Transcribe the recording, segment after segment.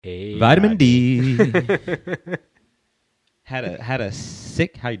Hey, Vitamin Bobby. D. had a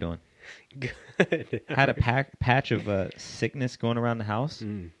sick. How you doing? Good. Had a patch of sickness going around the house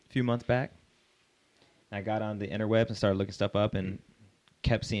a few months back. I got on the interwebs and started looking stuff up and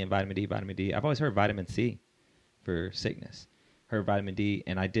kept seeing vitamin D, vitamin D. I've always heard vitamin C for sickness. Heard vitamin D,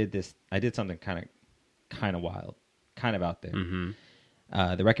 and I did something kind of wild, kind of out there. Mm-hmm.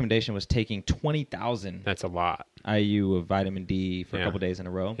 The recommendation was taking 20,000 That's a lot. IU of vitamin D for a couple days in a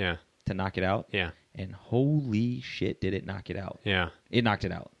row to knock it out. Yeah. And holy shit, did it knock it out. Yeah. It knocked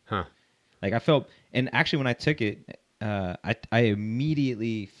it out. Huh. Like I felt, and actually when I took it, I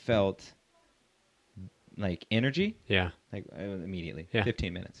immediately felt like energy. Yeah. Like immediately. Yeah.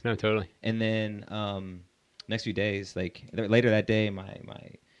 15 minutes. No, totally. And then next few days, like later that day, my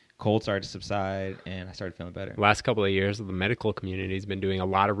cold started to subside, and I started feeling better. Last couple of years, the medical community has been doing a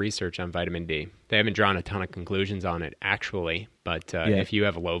lot of research on vitamin D. They haven't drawn a ton of conclusions on it, actually, but if you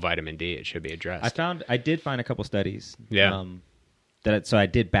have low vitamin D, it should be addressed. I did find a couple studies. Yeah. So I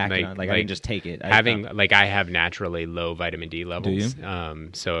did back it on. I didn't just take it. I have naturally low vitamin D levels. Do you?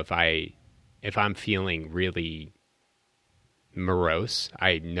 So if I'm feeling really morose,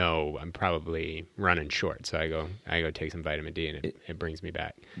 I know I'm probably running short. So I go take some vitamin D, and it brings me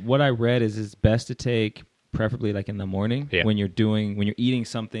back. What I read is it's best to take preferably like in the morning when you're eating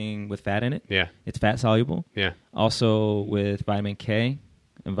something with fat in it. Yeah. It's fat soluble. Yeah. Also with vitamin K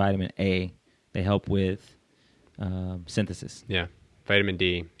and vitamin A, they help with synthesis. Yeah. Vitamin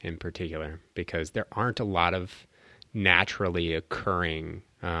D in particular, because there aren't a lot of naturally occurring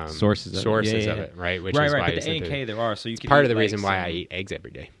sources of it, right? Which is why but the A and K there are. So you can part of the reason why I eat eggs every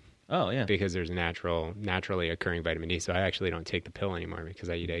day. Oh yeah, because there's naturally occurring vitamin D. So I actually don't take the pill anymore because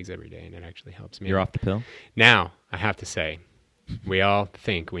I eat eggs every day, and it actually helps me. You're off the pill? Now I have to say, we all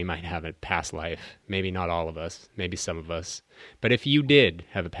think we might have a past life. Maybe not all of us, maybe some of us. But if you did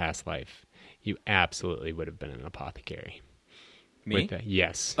have a past life, you absolutely would have been an apothecary. Me?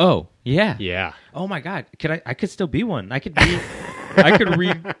 Yes. Oh, yeah. Yeah. Oh my God. I could still be one. I could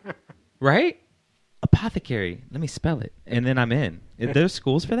read, right? Apothecary. Let me spell it. And then I'm in. Are there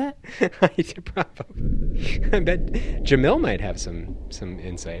schools for that? Probably. I bet Jamil might have some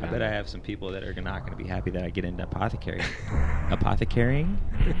insight. I bet I have some people that are not going to be happy that I get into apothecary. Apothecarying?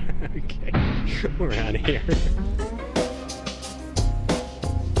 Okay. We're out of here.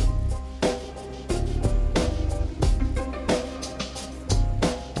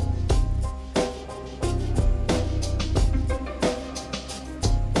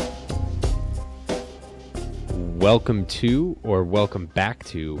 Welcome to, or welcome back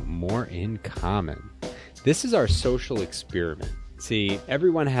to, More in Common. This is our social experiment. See,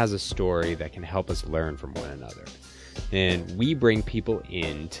 everyone has a story that can help us learn from one another. And we bring people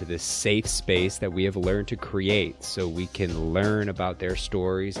into this safe space that we have learned to create so we can learn about their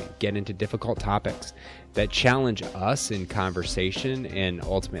stories and get into difficult topics that challenge us in conversation and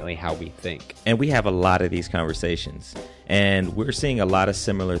ultimately how we think. And we have a lot of these conversations, and we're seeing a lot of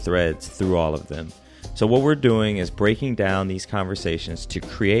similar threads through all of them. So what we're doing is breaking down these conversations to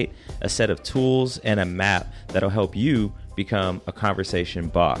create a set of tools and a map that'll help you become a conversation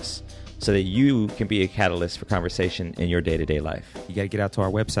boss so that you can be a catalyst for conversation in your day-to-day life. You got to get out to our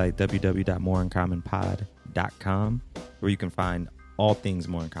website, www.moreincommonpod.com, where you can find all things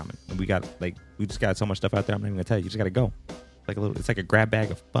More in Common. And we just got so much stuff out there, I'm not even going to tell you. You just got to go. It's like a grab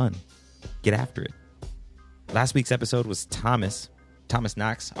bag of fun. Get after it. Last week's episode was Thomas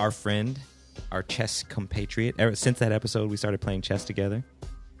Knox, our friend, our chess compatriot. Ever since that episode, we started playing chess together.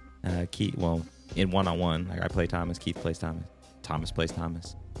 In one-on-one. Like I play Thomas, Keith plays Thomas, Thomas plays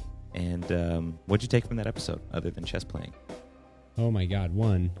Thomas. And what'd you take from that episode other than chess playing? Oh my God!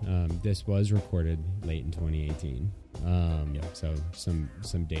 This was recorded late in 2018. So some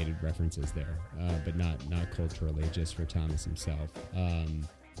dated references there, but not culturally, just for Thomas himself.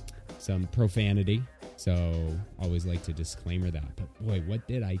 Some profanity. So always like to disclaimer that. But boy, what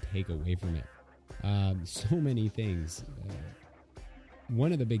did I take away from it? So many things.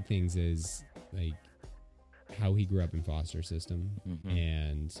 One of the big things is like how he grew up in foster system. Mm-hmm.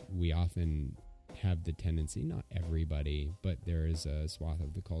 And we often have the tendency, not everybody, but there is a swath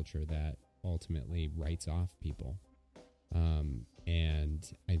of the culture that ultimately writes off people. And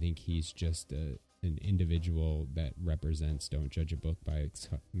I think he's just an individual that represents don't judge a book by its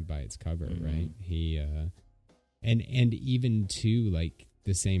cover, mm-hmm. right? He and even to like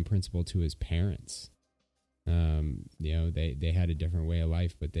the same principle to his parents. They had a different way of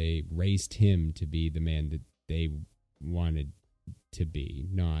life, but they raised him to be the man that they wanted to be,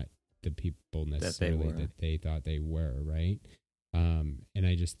 not the people necessarily that they thought they were, right? And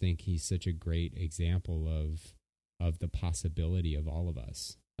I just think he's such a great example of the possibility of all of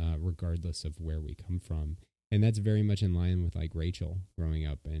us. regardless of where we come from. And that's very much in line with like Rachel growing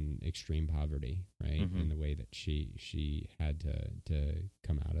up in extreme poverty, right? Mhm. And the way that she had to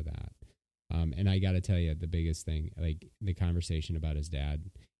come out of that. And I got to tell you, the biggest thing, like the conversation about his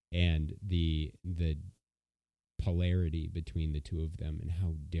dad and the polarity between the two of them and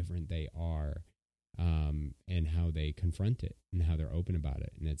how different they are, and how they confront it and how they're open about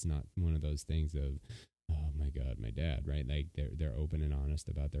it. And it's not one of those things of, oh my God, my dad, right? Like they're open and honest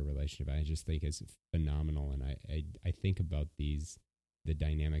about their relationship. I just think it's phenomenal. And I think about the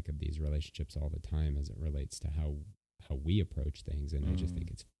dynamic of these relationships all the time as it relates to how we approach things. And I just think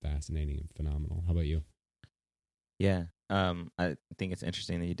it's fascinating and phenomenal. How about you? Yeah. I think it's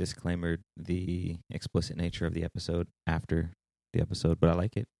interesting that you disclaimered the explicit nature of the episode after the episode, but I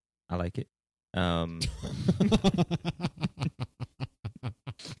like it. Um,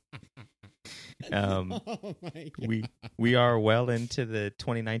 Oh my God. we are well into the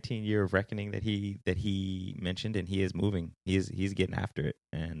 2019 year of reckoning that he mentioned, and he is moving. He's getting after it,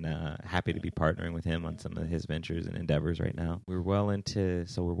 and happy to be partnering with him on some of his ventures and endeavors right now. We're well into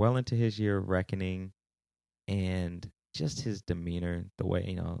his year of reckoning, and just his demeanor, the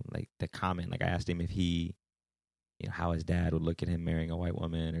way, like the comment, like I asked him if he, how his dad would look at him marrying a white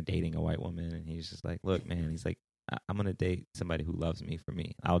woman or dating a white woman, and he's just like, look, man, he's like, I'm going to date somebody who loves me for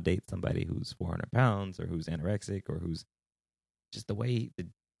me. I'll date somebody who's 400 pounds or who's anorexic or who's just the way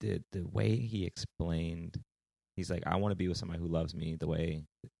the way he explained. He's like, I want to be with somebody who loves me the way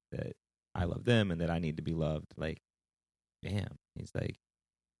that I love them and that I need to be loved. Like, damn. He's like,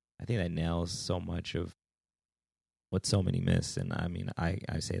 I think that nails so much of what so many miss. And I mean, I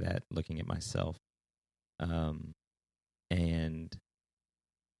say that looking at myself. And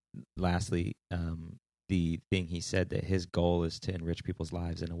lastly, the thing he said, that his goal is to enrich people's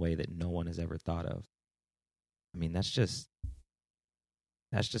lives in a way that no one has ever thought of. I mean, that's just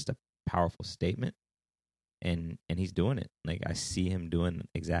a powerful statement, and he's doing it. Like, I see him doing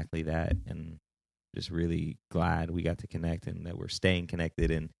exactly that, and just really glad we got to connect and that we're staying connected,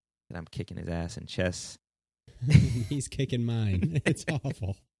 and that I'm kicking his ass in chess. He's kicking mine. It's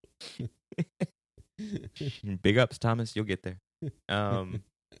awful. Big ups, Thomas. You'll get there.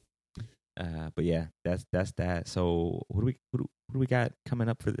 But yeah, that's that. So who do we got coming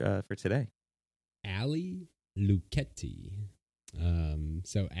up for today? Allie Luchetti.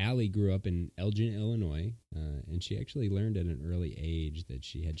 So Allie grew up in Elgin, Illinois, and she actually learned at an early age that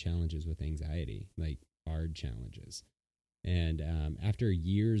she had challenges with anxiety, like hard challenges. And after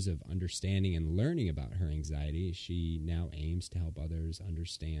years of understanding and learning about her anxiety, she now aims to help others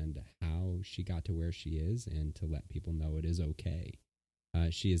understand how she got to where she is and to let people know it is okay.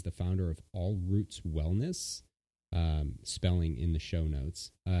 She is the founder of All Roots Wellness, spelling in the show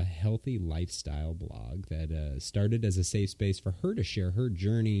notes, a healthy lifestyle blog that started as a safe space for her to share her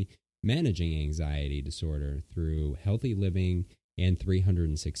journey managing anxiety disorder through healthy living and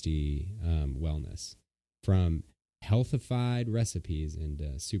 360 wellness. From healthified recipes and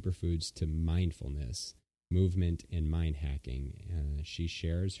superfoods to mindfulness, movement, and mind hacking, she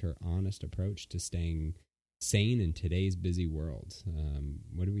shares her honest approach to staying sane in today's busy world.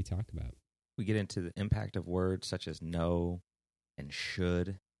 What do we talk about? We get into the impact of words such as no and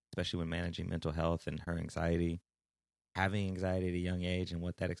should, especially when managing mental health and her anxiety, having anxiety at a young age and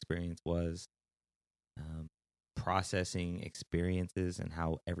what that experience was, processing experiences and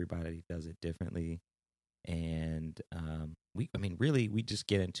how everybody does it differently. And we just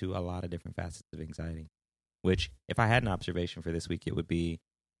get into a lot of different facets of anxiety, which if I had an observation for this week, it would be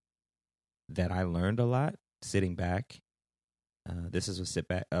that I learned a lot sitting back. This is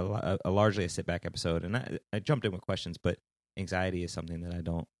a largely a sit back episode, and I jumped in with questions, but anxiety is something that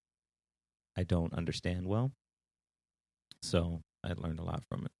I don't understand well. So I learned a lot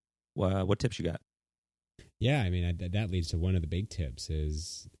from it. What tips you got? Yeah, I mean, that leads to one of the big tips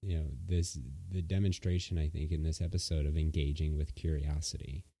is, the demonstration, I think, in this episode of engaging with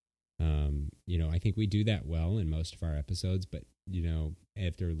curiosity. I think we do that well in most of our episodes, but,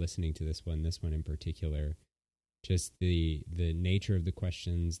 after listening to this one in particular, just the nature of the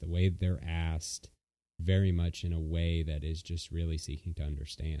questions, the way they're asked, very much in a way that is just really seeking to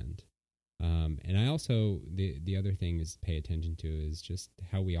understand. And I also, the other thing is pay attention to is just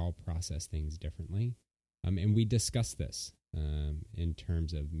how we all process things differently. And we discuss this in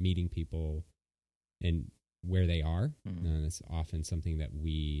terms of meeting people and where they are. Mm-hmm. That's often something that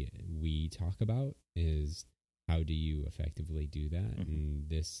we talk about is how do you effectively do that? Mm-hmm. And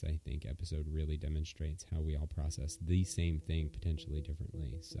this, I think, episode really demonstrates how we all process the same thing potentially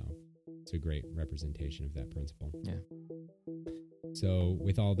differently. So it's a great representation of that principle. Yeah. So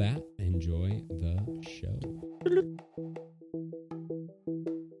with all that, enjoy the show.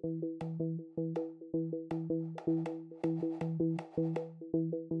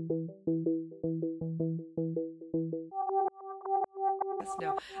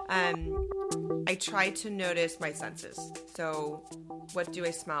 try to notice my senses. So what do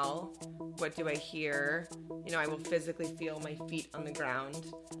I smell? What do I hear? You know, I will physically feel my feet on the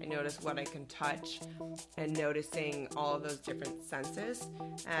ground. I notice what I can touch, and noticing all of those different senses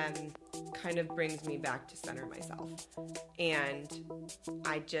kind of brings me back to center myself. And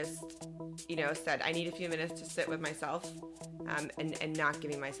I just, you know, said I need a few minutes to sit with myself, and not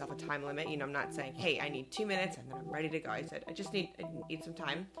giving myself a time limit. You know, I'm not saying, hey, I need 2 minutes and then I'm ready to go. I said, I need some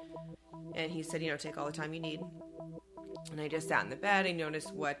time. And he said, you know, take all the time you need. And I just sat in the bed. I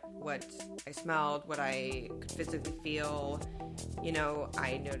noticed what I smelled, what I could physically feel. You know,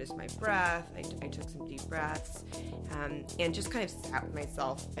 I noticed my breath. I took some deep breaths, and just kind of sat with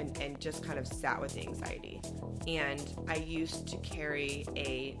myself and just kind of sat with the anxiety. And I used to carry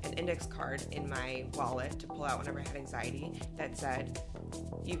an index card in my wallet to pull out whenever I had anxiety that said,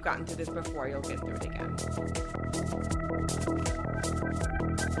 "You've gotten through this before, you'll get through it again."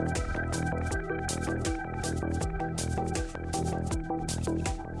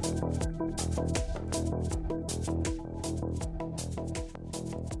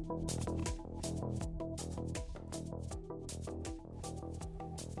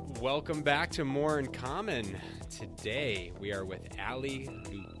 Welcome back to More in Common. Today we are with Ali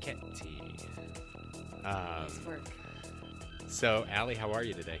Lucchetti. Nice work. So, Ali, how are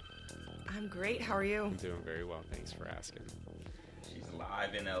you today? I'm great. How are you? I'm doing very well. Thanks for asking. She's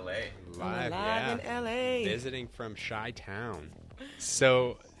live in L.A. Live in LA. Visiting from Chi-Town.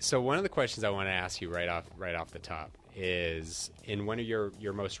 So one of the questions I want to ask you right off the top is, in one of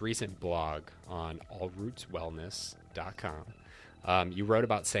your most recent blog on allrootswellness.com, you wrote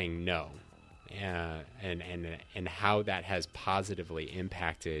about saying no, and how that has positively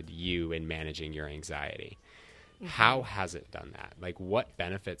impacted you in managing your anxiety. Mm-hmm. How has it done that? Like, what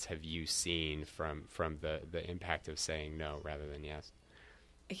benefits have you seen from the impact of saying no rather than yes?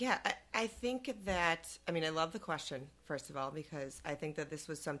 Yeah, I think that, I mean, I love the question, first of all, because I think that this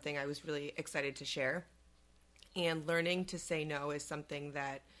was something I was really excited to share. And learning to say no is something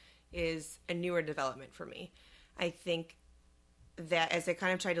that is a newer development for me. I think that as I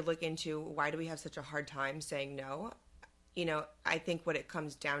kind of tried to look into why do we have such a hard time saying no, you know, I think what it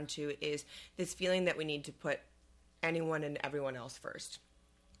comes down to is this feeling that we need to put anyone and everyone else first.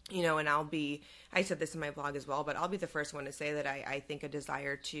 You know, and I said this in my blog as well, but I'll be the first one to say that I think a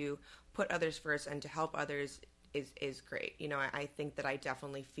desire to put others first and to help others is great. You know, I think that I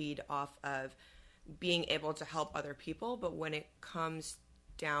definitely feed off of being able to help other people, but when it comes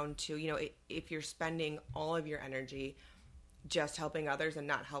down to, you know, if you're spending all of your energy just helping others and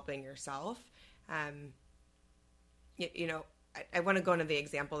not helping yourself, you know, I want to go into the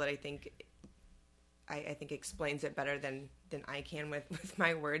example that I think explains it better than I can with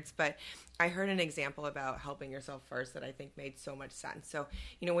my words, but I heard an example about helping yourself first that I think made so much sense. So,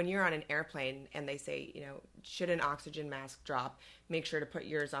 you know, when you're on an airplane and they say, you know, should an oxygen mask drop, make sure to put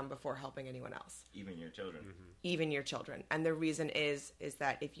yours on before helping anyone else. Even your children. Mm-hmm. Even your children. And the reason is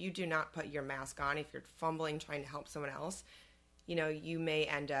that if you do not put your mask on, if you're fumbling trying to help someone else, you know, you may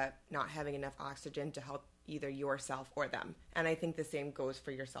end up not having enough oxygen to help either yourself or them. And I think the same goes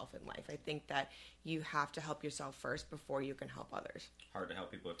for yourself in life. I think that you have to help yourself first before you can help others. Hard to help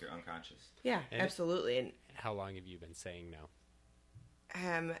people if you're unconscious. Yeah, absolutely. And how long have you been saying no?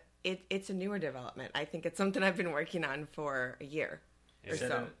 It's a newer development. I think it's something I've been working on for a year or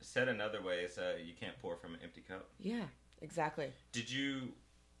so. Said another way is you can't pour from an empty cup. Yeah, exactly. Do you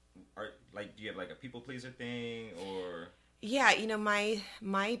have like a people pleaser thing or? Yeah, you know, my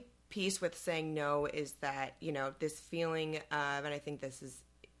piece with saying no is that, you know, this feeling of, and I think this is,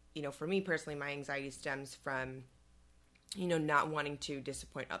 you know, for me personally, my anxiety stems from, you know, not wanting to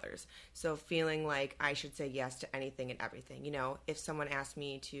disappoint others. So feeling like I should say yes to anything and everything. You know, if someone asked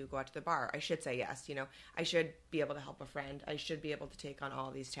me to go out to the bar, I should say yes. You know, I should be able to help a friend. I should be able to take on all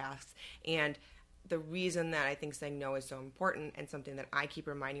of these tasks. And the reason that I think saying no is so important and something that I keep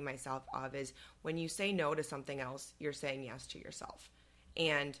reminding myself of is when you say no to something else, you're saying yes to yourself.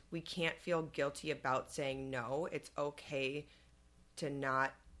 And we can't feel guilty about saying no. It's okay to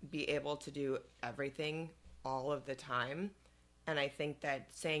not be able to do everything all of the time. And I think that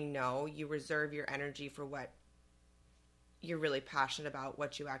saying no, you reserve your energy for what you're really passionate about,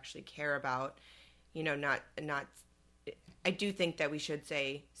 what you actually care about. You know, not. I do think that we should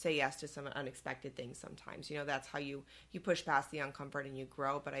say yes to some unexpected things sometimes. You know, that's how you push past the uncomfort and you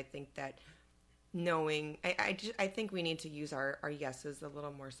grow. But I think that knowing, I think we need to use our yeses a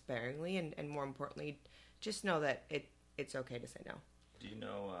little more sparingly, and more importantly, just know that it's okay to say no. Do you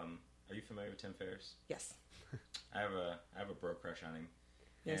know? Are you familiar with Tim Ferriss? Yes. I have a bro crush on him.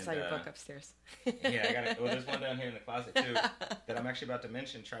 Yeah, I saw your book upstairs. Yeah, I got it. Well, there's one down here in the closet too that I'm actually about to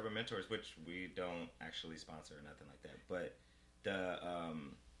mention, Tribe of Mentors, which we don't actually sponsor or nothing like that. But the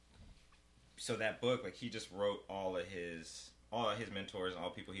so that book, like he just wrote all of his mentors and all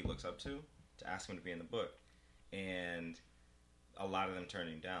people he looks up to ask him to be in the book, and a lot of them turned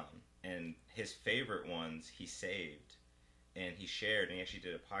him down. And his favorite ones he saved and he shared, and he actually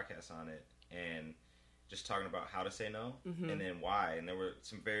did a podcast on it and just talking about how to say no and then why. And there were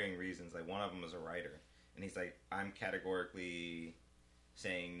some varying reasons. Like one of them was a writer, and he's like, I'm categorically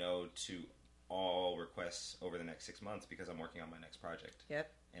saying no to all requests over the next 6 months because I'm working on my next project.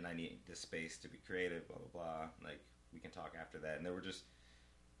 Yep. And I need this space to be creative, blah, blah, blah. Like, we can talk after that. And there were just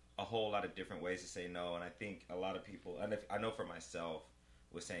a whole lot of different ways to say no. And I think a lot of people, and I know for myself,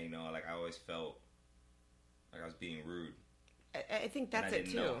 with saying no, like I always felt like I was being rude. I think that's it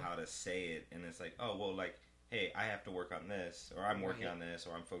too. I didn't know how to say it, and it's like, oh well, like, hey, I have to work on this, or I'm working on this,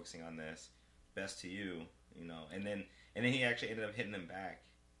 or I'm focusing on this. Best to you, you know. And then he actually ended up hitting them back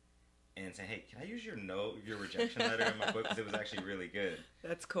and saying, hey, can I use your rejection letter in my book, because it was actually really good.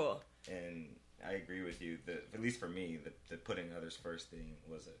 That's cool. And I agree with you that at least for me, the putting others first thing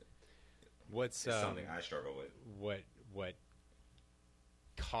was something I struggle with. What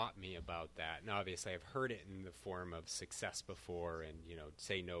caught me about that, and obviously I've heard it in the form of success before, and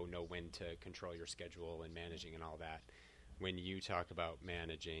say no, know when to control your schedule and managing and all that. When you talk about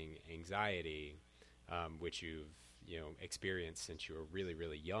managing anxiety, which you've experienced since you were really,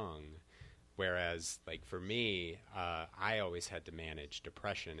 really young, whereas like for me, I always had to manage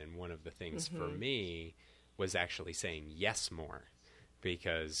depression, and one of the things for me was actually saying yes more.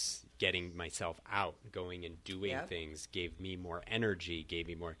 Because getting myself out, going and doing things gave me more energy, gave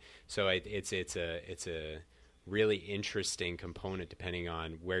me more. So it's a really interesting component depending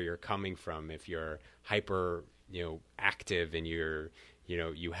on where you're coming from. If you're hyper, active and you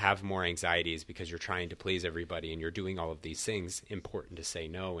have more anxieties because you're trying to please everybody and you're doing all of these things, important to say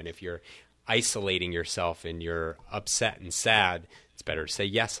no. And if you're isolating yourself and you're upset and sad, it's better to say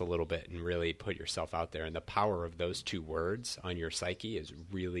yes a little bit and really put yourself out there. And the power of those two words on your psyche is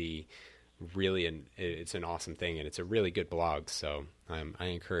really, really, it's an awesome thing. And it's a really good blog. So I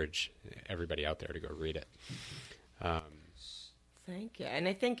encourage everybody out there to go read it. Thank you. And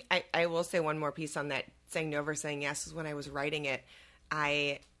I think I will say one more piece on that saying no versus saying yes is when I was writing it,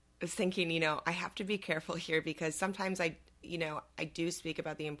 I was thinking, I have to be careful here because sometimes I do speak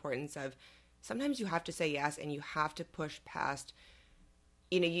about the importance of sometimes you have to say yes and you have to push past,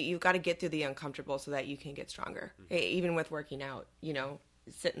 you've got to get through the uncomfortable so that you can get stronger. Even with working out,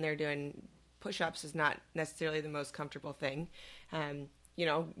 sitting there doing push-ups is not necessarily the most comfortable thing.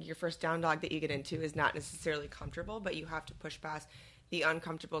 Your first down dog that you get into is not necessarily comfortable, but you have to push past the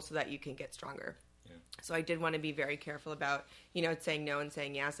uncomfortable so that you can get stronger. Yeah. So I did want to be very careful about, saying no and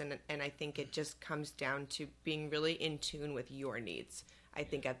saying yes. And I think it just comes down to being really in tune with your needs, I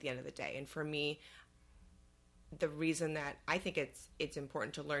think, at the end of the day. And for me, the reason that I think it's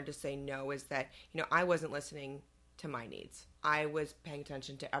important to learn to say no is that, I wasn't listening to my needs. I was paying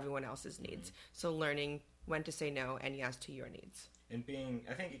attention to everyone else's needs. Mm-hmm. So learning when to say no and yes to your needs. And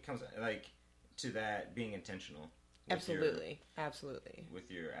I think it comes to that being intentional. Absolutely.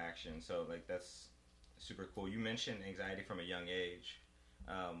 With your action. So that's super cool. You mentioned anxiety from a young age.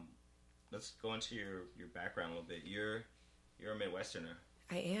 Let's go into your background a little bit. You're a Midwesterner.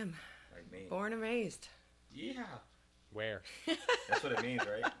 I am. Like me. Born and raised. Yeah. Where? That's what it means,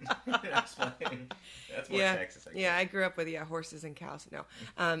 right? That's fine. That's more Texas, I guess. Yeah, I grew up with horses and cows. No.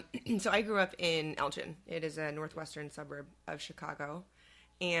 So I grew up in Elgin. It is a northwestern suburb of Chicago.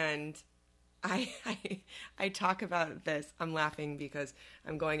 And I talk about this. I'm laughing because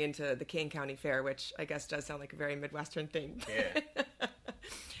I'm going into the Kane County Fair, which I guess does sound like a very Midwestern thing.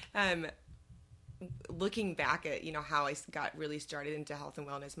 Yeah. Looking back at, how I got really started into health and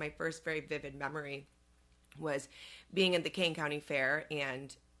wellness, my first very vivid memory was being at the Kane County Fair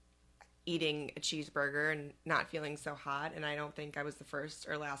and eating a cheeseburger and not feeling so hot. And I don't think I was the first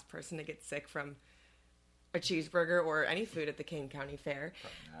or last person to get sick from a cheeseburger or any food at the Kane County Fair.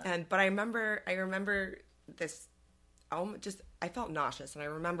 But I remember this, I felt nauseous, and I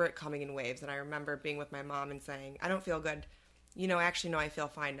remember it coming in waves. And I remember being with my mom and saying, I don't feel good. Actually, no, I feel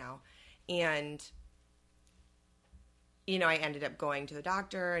fine now. And I ended up going to the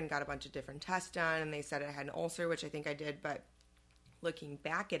doctor and got a bunch of different tests done, and they said I had an ulcer, which I think I did. But looking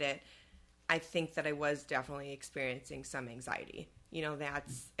back at it, I think that I was definitely experiencing some anxiety.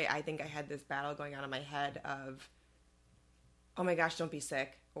 I think I had this battle going on in my head of, oh my gosh, don't be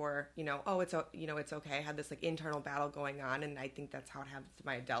sick, or, oh, it's okay. I had this like internal battle going on, and I think that's how it happens to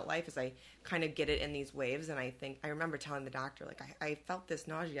my adult life, is I kind of get it in these waves. And I remember telling the doctor, like, I felt this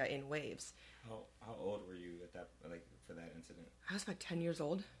nausea in waves. How old were you at that, like, for that incident? I was about 10 years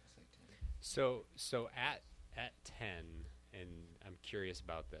old. It's like 10. So at 10, and I'm curious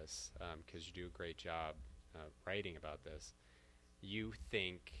about this because you do a great job writing about this. You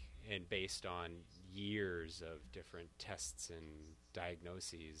think, and based on years of different tests and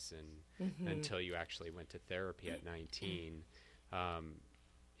diagnoses, and until you actually went to therapy at 19,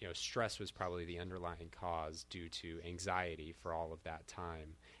 stress was probably the underlying cause due to anxiety for all of that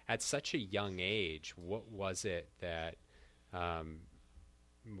time. At such a young age, what was it that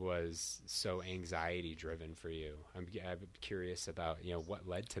was so anxiety driven for you? I'm curious about what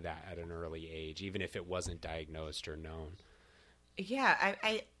led to that at an early age, even if it wasn't diagnosed or known. Yeah,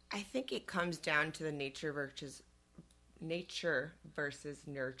 I think it comes down to the nature versus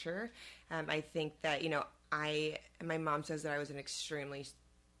nurture. I think that my mom says that I was an extremely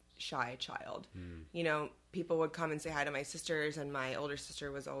shy child. People would come and say hi to my sisters, and my older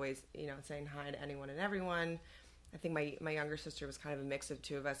sister was always saying hi to anyone and everyone. I think my younger sister was kind of a mix of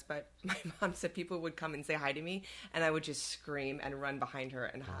two of us, but my mom said people would come and say hi to me, and I would just scream and run behind her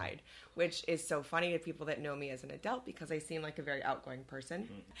and hide, which is so funny to people that know me as an adult because I seem like a very outgoing person.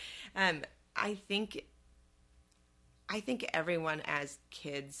 I think everyone as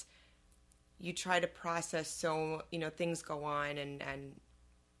kids, you try to process things go on, and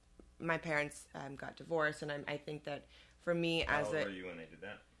my parents got divorced, and I think that for me How old were you when they did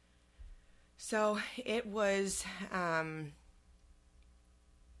that? So it was, I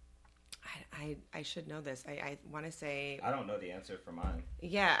should know this. I want to say. I don't know the answer for mine.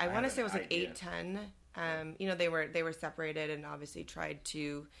 Yeah, I want to say it was like idea. 8, 10. They were separated and obviously tried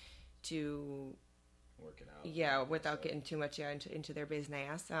to Work it out. Yeah, without getting too much into their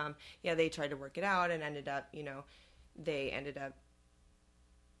business. They tried to work it out and ended up, they ended up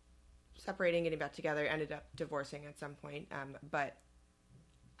separating, getting back together, ended up divorcing at some point. But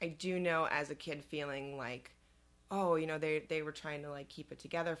I do know as a kid feeling like, they were trying to like keep it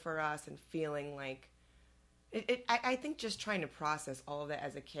together for us, and feeling like I think just trying to process all of it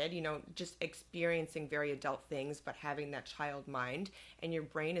as a kid, just experiencing very adult things, but having that child mind, and your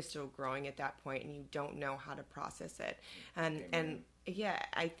brain is still growing at that point, and you don't know how to process it. And yeah,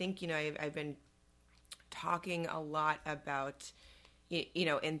 I think, I've been talking a lot about,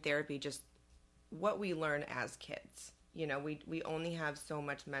 in therapy, just what we learn as kids. We only have so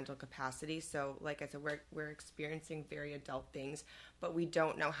much mental capacity. So like I said, we're experiencing very adult things, but we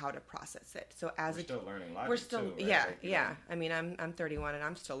don't know how to process it. So as we're still learning logic we're still, too, right? yeah. I mean, I'm 31 and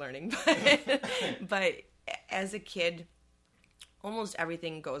I'm still learning, but as a kid, almost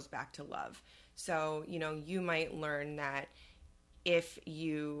everything goes back to love. So, you might learn that if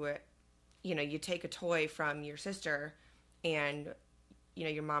you take a toy from your sister and,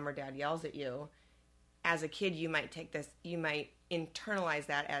 your mom or dad yells at you, as a kid, you might internalize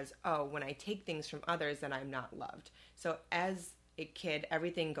that as, oh, when I take things from others, then I'm not loved. So as a kid,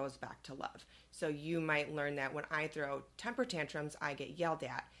 everything goes back to love. So you might learn that when I throw temper tantrums, I get yelled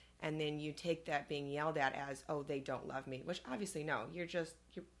at. And then you take that being yelled at as, oh, they don't love me, which obviously no, you're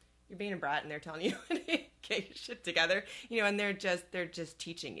being a brat and they're telling you to get your shit together, and they're just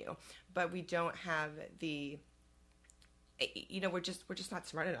teaching you. But we don't have the, we're just not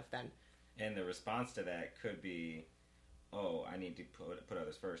smart enough then. And the response to that could be, oh, I need to put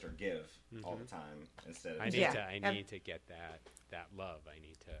others first, or give all the time instead of I need to get that love. I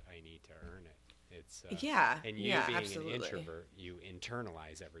need to earn it. It's and you being absolutely. an introvert, you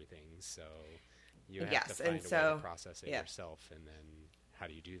internalize everything, so you have Yes, to find and a so, way to process it yeah. yourself. And then how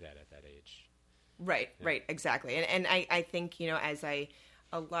do you do that at that age? Right, exactly. And I think, as a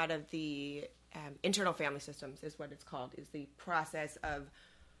lot of the internal family systems is what it's called, is the process of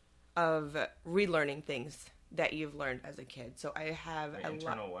relearning things that you've learned as a kid. So I have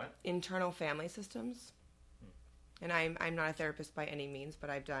internal family systems. And I'm not a therapist by any means, but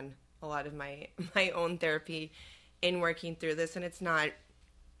I've done a lot of my own therapy in working through this, and it's not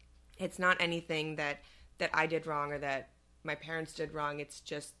anything that I did wrong or that my parents did wrong. It's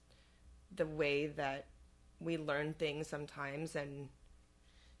just the way that we learn things sometimes. And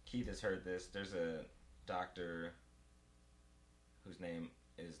Keith has heard this. There's a doctor whose name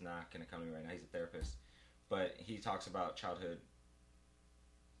is not going to come to me right now. He's a therapist, but he talks about childhood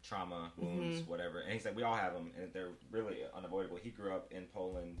trauma, wounds, whatever. And he said we all have them, and they're really unavoidable. He grew up in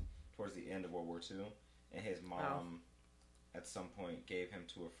Poland towards the end of World War II, and his mom at some point gave him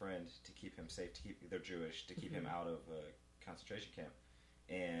to a friend to keep him safe. They're Jewish, to keep him out of a concentration camp,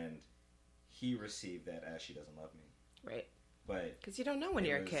 and he received that as, she doesn't love me. Right. but Because you don't know when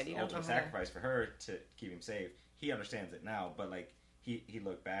you're a kid. You don't know ultimate how to... sacrifice for her to keep him safe. He understands it now, but like he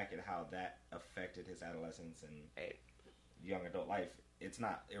looked back at how that affected his adolescence and Right. young adult life. It's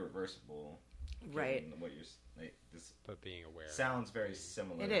not irreversible, Right. given what you're like. This But being aware. sounds very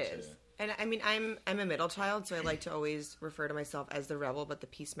similar. It is. And I mean, I'm a middle child, so I like to always refer to myself as the rebel, but the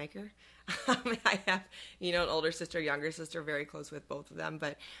peacemaker. I have, an older sister, younger sister, very close with both of them.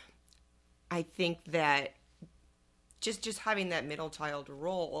 But I think that just having that middle child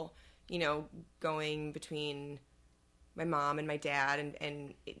role, going between my mom and my dad,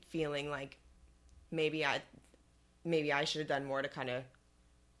 and it feeling like maybe I should have done more to kind of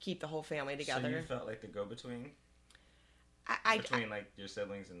keep the whole family together. So you felt like the go-between I between like your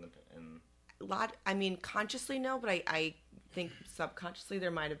siblings and a lot. I mean, consciously no, but I think subconsciously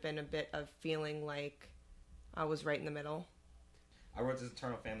there might have been a bit of feeling like I was right in the middle. I wrote this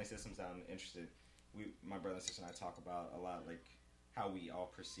internal family systems down. I'm interested. My brother and sister and I talk about a lot, like how we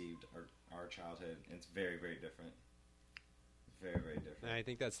all perceived our childhood. And it's very, very different. Very, very different. And I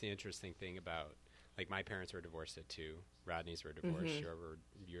think that's the interesting thing about, like, my parents were divorced at 2. Rodney's were divorced.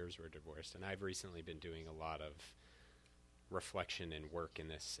 Yours were divorced. And I've recently been doing a lot of reflection and work in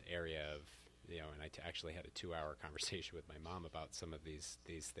this area of, and I actually had a 2-hour conversation with my mom about some of these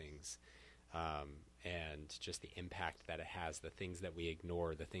things. And just the impact that it has, the things that we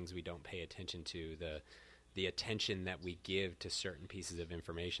ignore, the things we don't pay attention to, the attention that we give to certain pieces of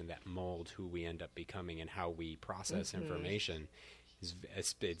information that mold who we end up becoming and how we process information.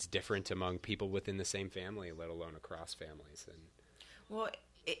 It's different among people within the same family, let alone across families. And Well,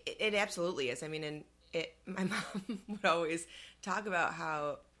 it absolutely is. I mean, my mom would always talk about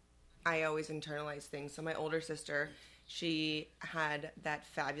how I always internalize things. So my older sister, she had that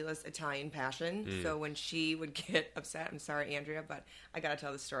fabulous Italian passion. So when she would get upset, I'm sorry, Andrea, but I got to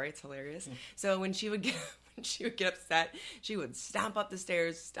tell the story. It's hilarious. So when she would get upset, she would stomp up the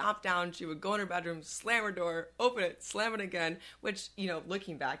stairs, stomp down. She would go in her bedroom, slam her door, open it, slam it again, which,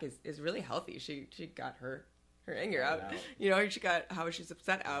 looking back is really healthy. She got her anger out. She got how she's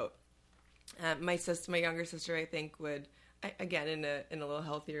upset out. My younger sister, I think, would, again, in a little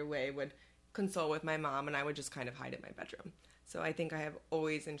healthier way, would console with my mom, and I would just kind of hide in my bedroom. So I think I have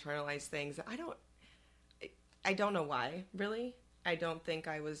always internalized things. I don't know why, really. I don't think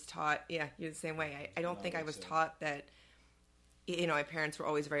I was taught, you're the same way. I don't think I was taught that, my parents were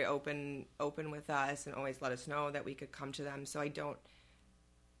always very open with us and always let us know that we could come to them. So I don't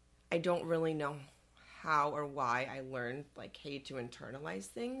really know how or why I learned, like, hey, to internalize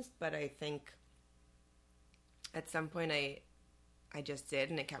things, but I think at some point I just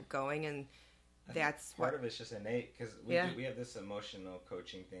did, and it kept going, and that's part of it's just innate, because we have this emotional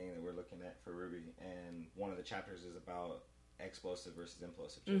coaching thing that we're looking at for Ruby, and one of the chapters is about explosive versus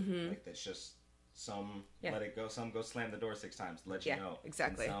implosive. Like, that's just some let it go, some go slam the door 6 times, let you know.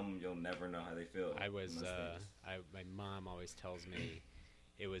 Exactly. And some you'll never know how they feel. My mom always tells me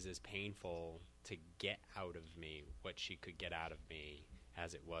it was as painful to get out of me what she could get out of me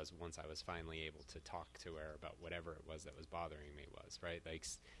as it was once I was finally able to talk to her about whatever it was that was bothering me right? Like,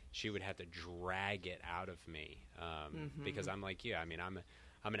 she would have to drag it out of me because I'm like,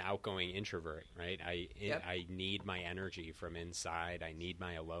 I'm an outgoing introvert, right? I need my energy from inside. I need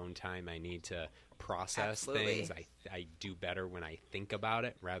my alone time. I need to process things. I do better when I think about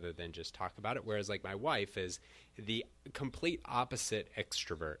it rather than just talk about it. Whereas, like, my wife is the complete opposite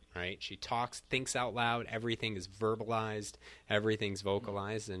extrovert, right? She thinks out loud. Everything is verbalized. Everything's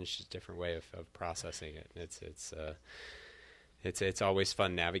vocalized, and it's just a different way of processing it. It's always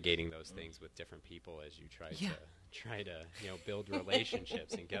fun navigating those things with different people as you try to build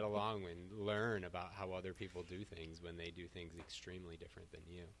relationships and get along and learn about how other people do things when they do things extremely different than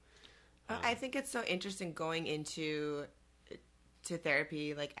you. I think it's so interesting going into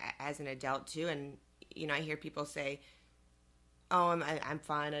therapy, like, as an adult too, and I hear people say, "Oh, I'm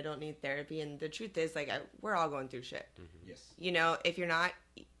fine. I don't need therapy," and the truth is, like, we're all going through shit. Yes. If you're not,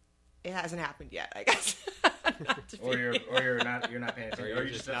 it hasn't happened yet, I guess. Or you're not paying attention, or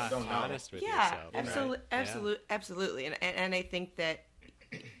you just not don't know. honest with yourself. Absolutely. And I think that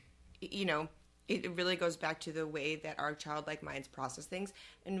it really goes back to the way that our childlike minds process things,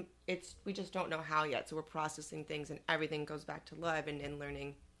 and we just don't know how yet. So we're processing things, and everything goes back to love and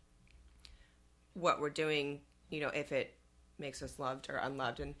learning what we're doing. If it makes us loved or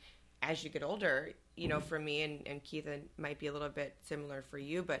unloved, and as you get older, for me and Keith, it might be a little bit similar for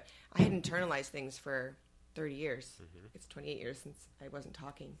you, but I had internalized things for 30 years. It's 28 years since I wasn't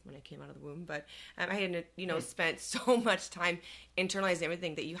talking when I came out of the womb, but I had, spent so much time internalizing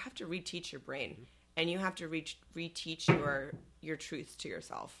everything that you have to reteach your brain, and you have to reteach your truths to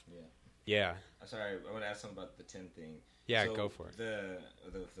yourself. Yeah. Sorry, I want to ask something about the 10 thing. Yeah, so go for it. The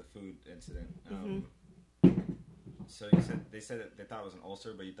food incident. Mm-hmm. So you said they said that they thought it was an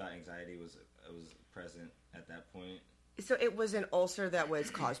ulcer, but you thought anxiety was present at that point. So it was an ulcer that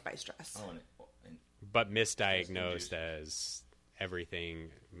was caused by stress. Oh, but misdiagnosed as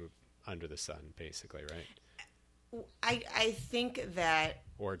everything under the sun, basically, right? I think that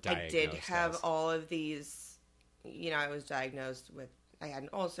or I did have all of these. I was diagnosed with. I had an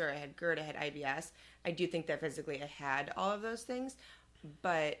ulcer. I had GERD. I had IBS. I do think that physically I had all of those things,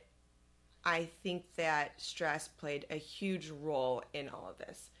 but I think that stress played a huge role in all of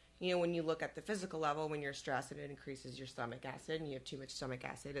this. When you look at the physical level, when you're stressed, it increases your stomach acid, and you have too much stomach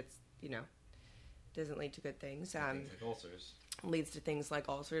acid. It's doesn't lead to good things. Things like ulcers. Leads to things like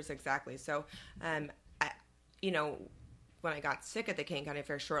ulcers, exactly. So, when I got sick at the Kane County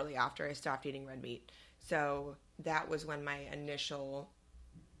Fair shortly after, I stopped eating red meat. So that was when my initial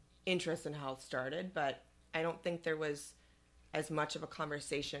interest in health started. But I don't think there was as much of a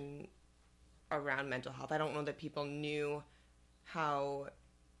conversation around mental health. I don't know that people knew how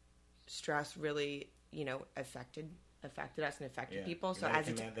stress really, affected us and affected people. So that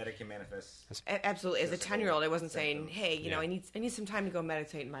it can manifest. Absolutely. As a 10-year-old, I wasn't saying, hey, I need some time to go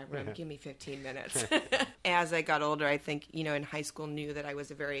meditate in my room. Give me 15 minutes. As I got older, I think, in high school knew that I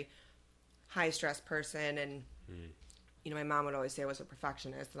was a very high stress person. And, my mom would always say I was a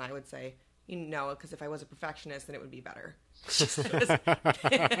perfectionist. And I would say, because if I was a perfectionist, then it would be better. So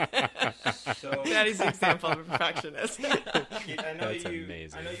that is an example of a perfectionist. I know That's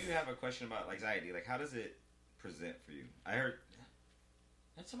amazing. I know you have a question about anxiety. Like, how does it present for you? I heard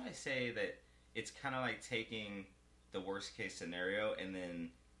somebody say that it's kind of like taking the worst case scenario and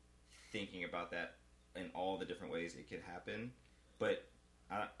then thinking about that in all the different ways it could happen. But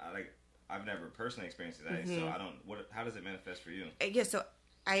I've never personally experienced that, so I don't. How does it manifest for you? Yeah, so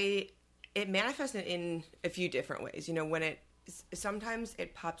it manifests in a few different ways. When sometimes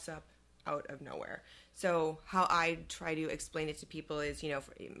it pops up out of nowhere. So how I try to explain it to people is,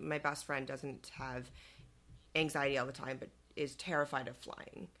 my best friend doesn't have anxiety all the time, but is terrified of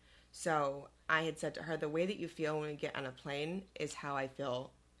flying. So I had said to her, the way that you feel when you get on a plane is how I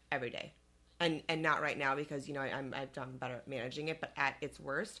feel every day. And not right now because, I've done better at managing it, but at its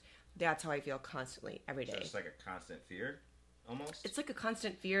worst, that's how I feel constantly every day. So it's like a constant fear? Almost? It's like a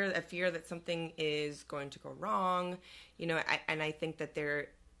constant fear, a fear that something is going to go wrong, and I think that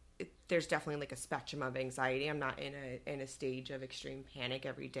there's definitely like a spectrum of anxiety. I'm not in a stage of extreme panic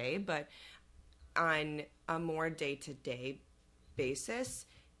every day, but on a more day-to-day basis,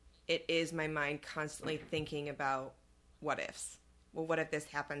 it is my mind constantly thinking about what ifs. Well, what if this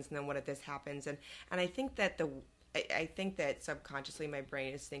happens, and then what if this happens? And I think that I think that subconsciously my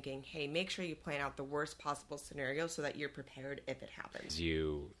brain is thinking, hey, make sure you plan out the worst possible scenario so that you're prepared if it happens.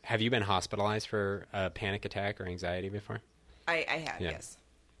 Have you been hospitalized for a panic attack or anxiety before? I have, yes.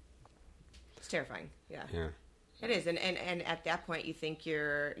 It's terrifying, yeah. It is, and at that point you think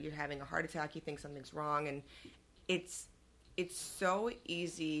you're having a heart attack, you think something's wrong, and it's so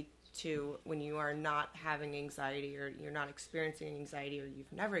easy to, when you are not having anxiety or you're not experiencing anxiety or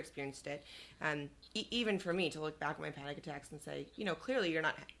you've never experienced it, even for me to look back at my panic attacks and say, clearly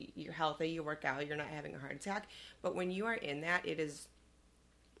you're healthy, you work out, you're not having a heart attack, but when you are in that, it's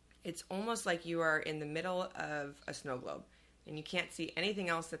almost like you are in the middle of a snow globe and you can't see anything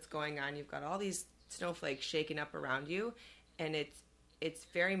else that's going on. You've got all these snowflakes shaking up around you, and it's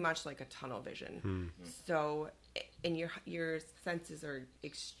very much like a tunnel vision. So, and your senses are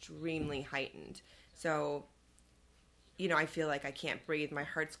extremely heightened. So, I feel like I can't breathe. My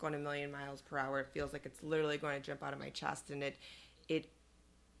heart's going a million miles per hour. It feels like it's literally going to jump out of my chest, and it's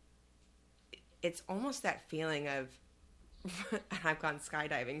almost that feeling of. I've gone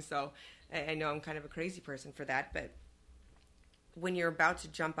skydiving, so I know I'm kind of a crazy person for that, but when you're about to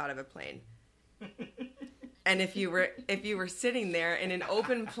jump out of a plane. And if you were sitting there in an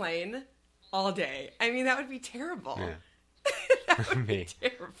open plane all day, I mean, that would be terrible. Yeah. That would be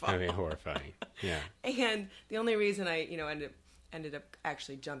terrible. That'd be horrifying. Yeah. And the only reason I, ended up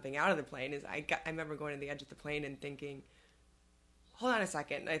actually jumping out of the plane is I remember going to the edge of the plane and thinking, hold on a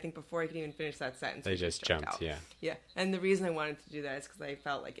second. I think before I could even finish that sentence, they just jumped out. Yeah. Yeah. And the reason I wanted to do that is because I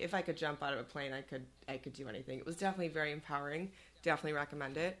felt like if I could jump out of a plane, I could do anything. It was definitely very empowering. Definitely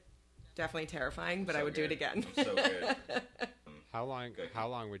recommend it. Definitely terrifying, but I would do it again. So good. How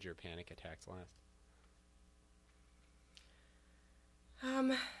long would your panic attacks last?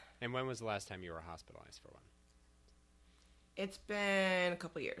 And when was the last time you were hospitalized for one? It's been a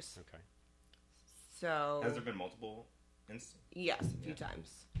couple years. Okay. So has there been multiple instances? Yes, a few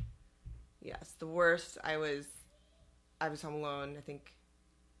times. Yes, the worst. I was home alone. I think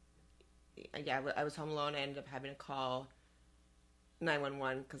I was home alone. I ended up having to call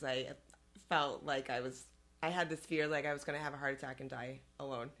 911 because I felt like I had this fear like I was going to have a heart attack and die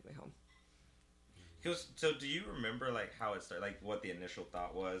alone in my home. So do you remember like how it started, like what the initial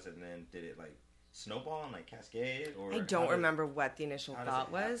thought was, and then did it like snowball and like cascade? Or I don't remember what the initial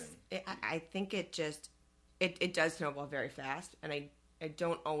thought was. I think it just it does snowball very fast, and I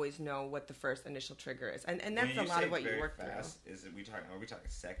don't always know what the first initial trigger is, and that's a lot of what you work fast, through. Are we talking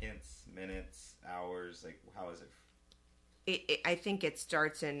seconds, minutes, hours? Like how is it? I think it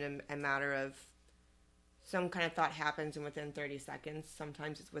starts in a matter of some kind of thought happens, and within 30 seconds.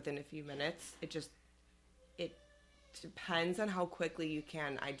 Sometimes it's within a few minutes. It depends on how quickly you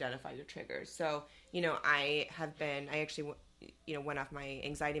can identify your triggers. So, I actually went off my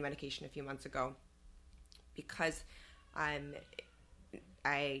anxiety medication a few months ago because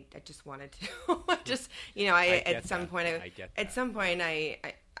I just wanted to at some point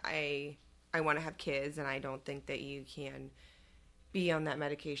I want to have kids, and I don't think that you can be on that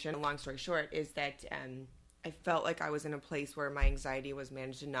medication. Long story short is that I felt like I was in a place where my anxiety was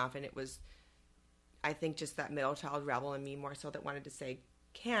managed enough, and it was, I think, just that middle child rebel in me more so that wanted to say,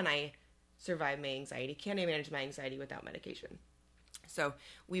 can I survive my anxiety? Can I manage my anxiety without medication? So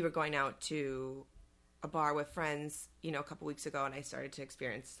we were going out to a bar with friends, a couple weeks ago, and I started to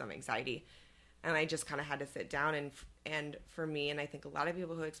experience some anxiety. And I just kind of had to sit down, and for me, and I think a lot of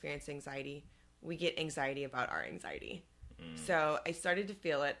people who experience anxiety, we get anxiety about our anxiety. So I started to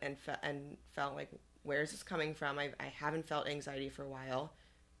feel it and felt like, where is this coming from? I haven't felt anxiety for a while.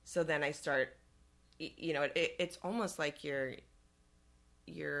 So then I start, it's almost like you're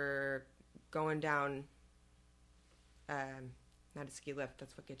going down, not a ski lift,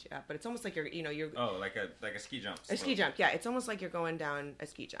 that's what gets you up, but it's almost like you're like a ski jump. A ski jump, yeah. It's almost like you're going down a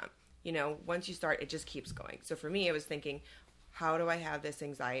ski jump. Once you start, it just keeps going. So for me, I was thinking, how do I have this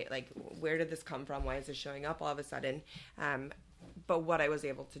anxiety? Like, where did this come from? Why is this showing up all of a sudden? But what I was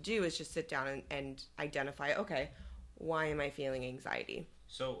able to do is just sit down and identify, okay, why am I feeling anxiety?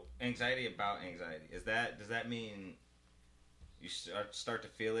 So anxiety about anxiety, does that mean you start to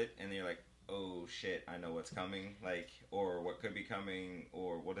feel it and you're like, oh shit, I know what's coming, like, or what could be coming,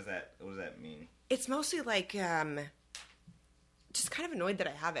 or what does that mean? It's mostly like, just kind of annoyed that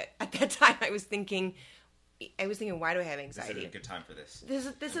I have it. At that time, I was thinking, why do I have anxiety? This isn't a good time for this.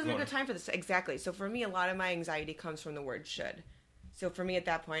 This isn't a good time for this. Exactly. So for me, a lot of my anxiety comes from the word should. So for me at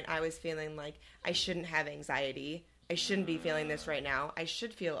that point, I was feeling like I shouldn't have anxiety. I shouldn't be feeling this right now. I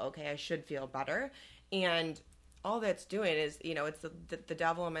should feel okay. I should feel better. And all that's doing is, it's the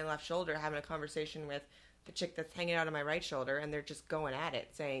devil on my left shoulder having a conversation with the chick that's hanging out on my right shoulder, and they're just going at it,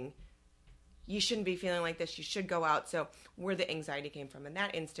 saying, you shouldn't be feeling like this. You should go out. So where the anxiety came from in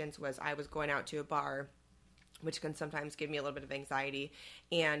that instance was I was going out to a bar, which can sometimes give me a little bit of anxiety,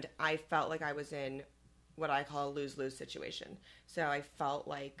 and I felt like I was in what I call a lose-lose situation. So I felt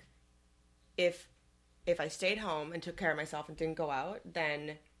like if I stayed home and took care of myself and didn't go out,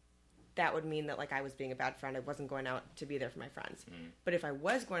 then that would mean that like I was being a bad friend. I wasn't going out to be there for my friends. But if I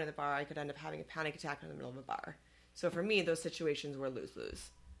was going to the bar, I could end up having a panic attack in the middle of a bar. So for me, those situations were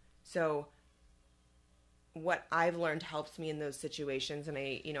lose-lose. So what I've learned helps me in those situations, and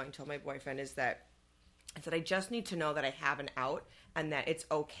I told my boyfriend, is that I said, I just need to know that I have an out and that it's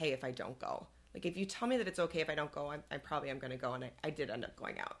okay if I don't go. Like, if you tell me that it's okay if I don't go, I probably am going to go, and I did end up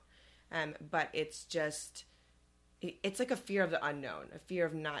going out. But it's just, it's like a fear of the unknown, a fear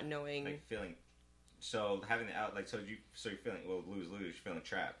of not knowing. Like feeling, so having the out, like, so you're feeling, well, lose-lose, you're feeling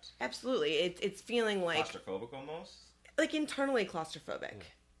trapped. Absolutely. It's feeling like. Claustrophobic almost? Like internally claustrophobic.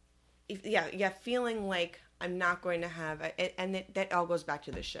 Yeah, feeling like I'm not going to have, and that all goes back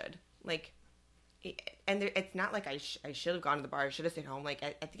to the should. Like, and it's not like I should have gone to the bar, I should have stayed home. Like,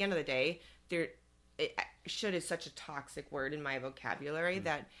 at the end of the day, should is such a toxic word in my vocabulary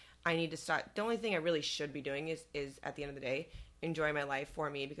that I need to stop. The only thing I really should be doing is at the end of the day, enjoy my life for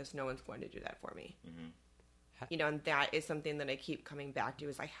me, because no one's going to do that for me. And that is something that I keep coming back to,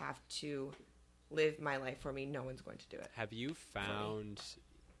 is I have to live my life for me. No one's going to do it. Have you found,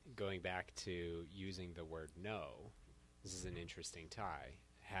 going back to using the word no, this is an interesting tie,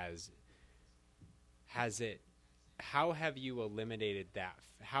 has it, how have you eliminated that?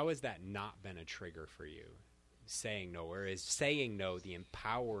 How has that not been a trigger for you? Saying no, or is saying no the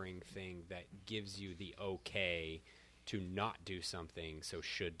empowering thing that gives you the okay to not do something, so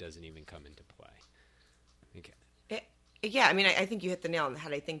should doesn't even come into play? Okay. Yeah, I mean, I think you hit the nail on the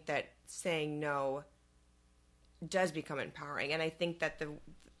head. I think that saying no does become empowering, and I think that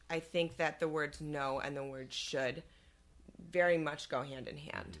the words no and the word should very much go hand in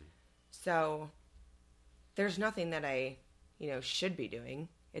hand. So there's nothing that I, should be doing.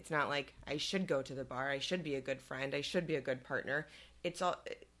 It's not like I should go to the bar. I should be a good friend. I should be a good partner. It's all,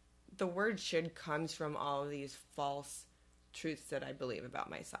 the word should comes from all of these false truths that I believe about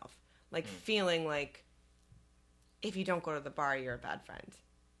myself. Like feeling like if you don't go to the bar, you're a bad friend.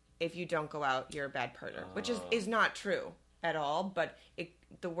 If you don't go out, you're a bad partner, which is not true at all. But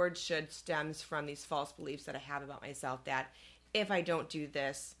the word should stems from these false beliefs that I have about myself that if I don't do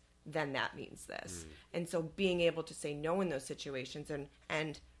this, then that means this. And so being able to say no in those situations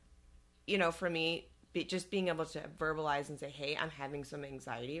and you know, for me, just being able to verbalize and say, hey, I'm having some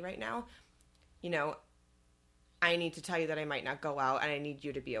anxiety right now. You know, I need to tell you that I might not go out, and I need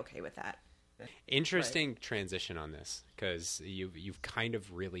you to be okay with that. Interesting transition on this, because you've kind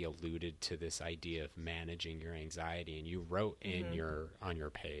of really alluded to this idea of managing your anxiety, and you wrote in on your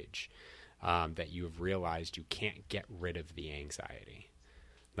page that you've realized you can't get rid of the anxiety.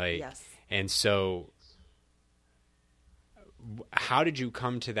 Like, yes. And so how did you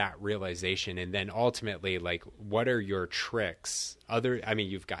come to that realization? And then ultimately, like, what are your tricks?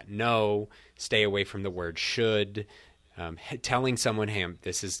 You've got no, stay away from the word should, telling someone, hey,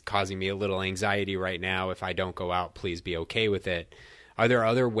 this is causing me a little anxiety right now. If I don't go out, please be okay with it. Are there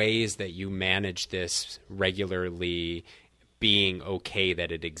other ways that you manage this regularly, being okay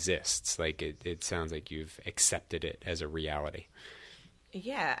that it exists? Like, it sounds like you've accepted it as a reality.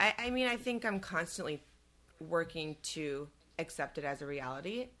 Yeah. I think I'm constantly working to accept it as a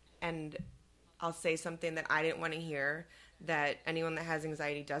reality, and I'll say something that I didn't want to hear, that anyone that has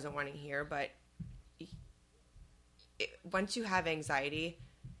anxiety doesn't want to hear, but once you have anxiety,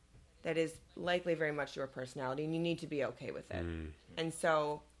 that is likely very much your personality, and you need to be okay with it. And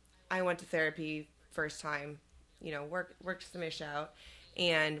so I went to therapy first time, you know, worked some ish out,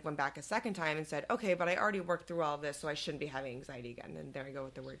 and went back a second time and said, okay, but I already worked through all of this, so I shouldn't be having anxiety again. And there I go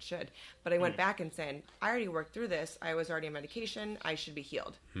with the word should. But I went back and said, I already worked through this. I was already on medication. I should be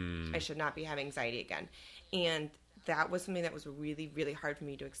healed. I should not be having anxiety again. And that was something that was really, really hard for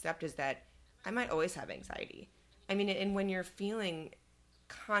me to accept, is that I might always have anxiety. I mean, and when you're feeling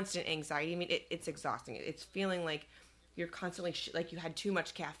constant anxiety, I mean, it's exhausting. It's feeling like you're constantly, like you had too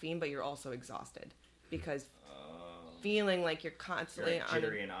much caffeine, but you're also exhausted because feeling like you're constantly you're like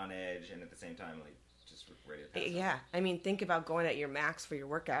jittery and on edge, and at the same time, like just ready to pass out. Yeah, I mean, think about going at your max for your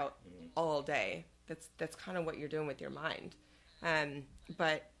workout all day. That's kind of what you're doing with your mind.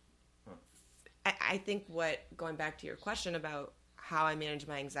 But I think going back to your question about how I manage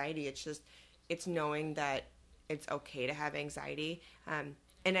my anxiety, it's knowing that it's okay to have anxiety. And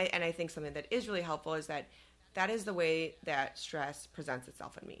I think something that is really helpful is that is the way that stress presents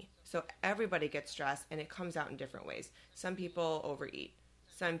itself in me. So everybody gets stressed, and it comes out in different ways. Some people overeat.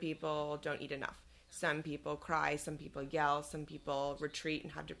 Some people don't eat enough. Some people cry. Some people yell. Some people retreat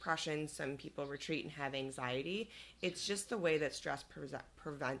and have depression. Some people retreat and have anxiety. It's just the way that stress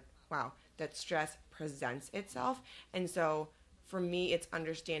presents itself. And so for me, it's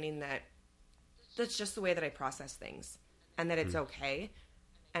understanding that that's just the way that I process things, and that it's okay.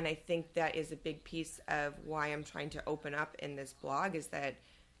 And I think that is a big piece of why I'm trying to open up in this blog, is that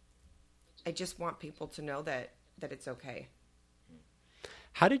I just want people to know that it's okay.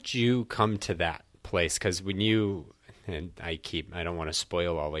 How did you come to that place? Because when I don't want to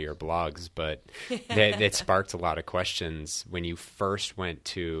spoil all of your blogs, but that sparked a lot of questions. When you first went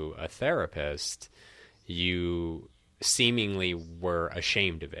to a therapist, you seemingly were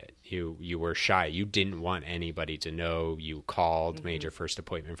ashamed of it. You were shy. You didn't want anybody to know. You called, made your first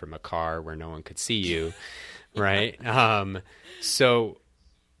appointment from a car where no one could see you, right? So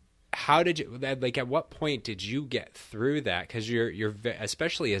how did you, like, at what point did you get through that? Because you're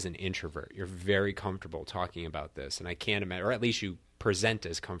especially as an introvert, you're very comfortable talking about this, and I can't imagine, or at least you present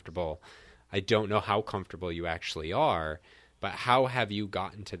as comfortable. I don't know how comfortable you actually are, but how have you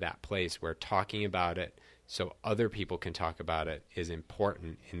gotten to that place where talking about it so other people can talk about it is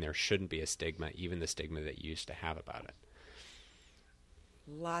important, and there shouldn't be a stigma, even the stigma that you used to have about it?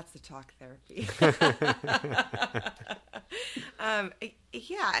 Lots of talk therapy.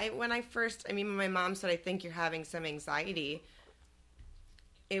 When my mom said, I think you're having some anxiety,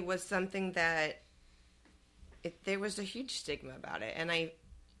 it was something that there was a huge stigma about it. And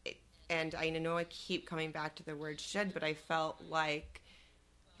I know I keep coming back to the word should, but I felt like,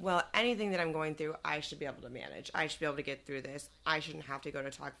 well, anything that I'm going through, I should be able to manage. I should be able to get through this. I shouldn't have to go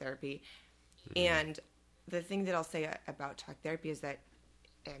to talk therapy. And the thing that I'll say about talk therapy is that,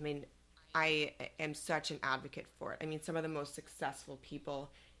 I am such an advocate for it. I mean, some of the most successful people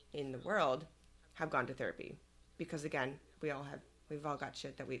in the world have gone to therapy because, again, we've all got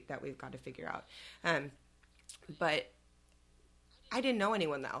shit that we've got to figure out. But I didn't know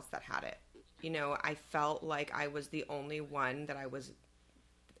anyone else that had it. You know, I felt like I was the only one that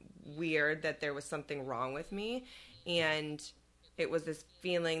weird that there was something wrong with me. And it was this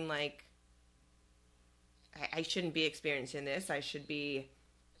feeling like I shouldn't be experiencing this. I should be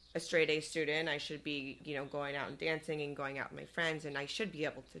a straight A student. I should be, going out and dancing and going out with my friends, and I should be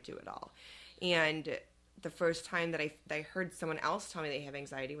able to do it all. And the first time that I heard someone else tell me they have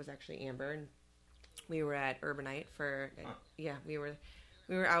anxiety was actually Amber, and we were at Urbanite we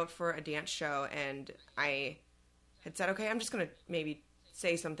were out for a dance show, and I had said, okay, I'm just going to maybe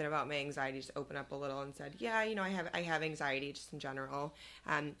say something about my anxiety, just open up a little, and said, yeah, I have anxiety just in general.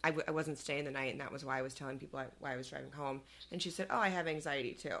 I wasn't staying the night, and that was why I was telling people why I was driving home. And she said, oh, I have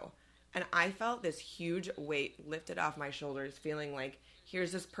anxiety too. And I felt this huge weight lifted off my shoulders, feeling like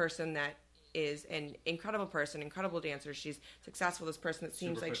here's this person that is an incredible person, incredible dancer. She's successful. This person that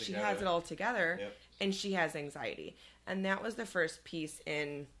seems like she has it all together, and she has anxiety. And that was the first piece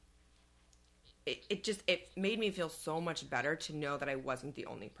in it made me feel so much better to know that I wasn't the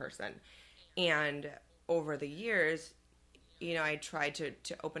only person. And over the years, I tried to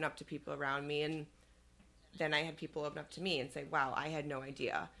open up to people around me, and then I had people open up to me and say, wow, I had no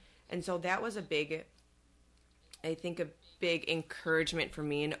idea. And so that was a big encouragement for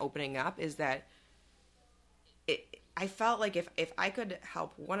me in opening up, is that I felt like if I could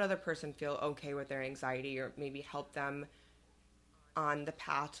help one other person feel okay with their anxiety, or maybe help them on the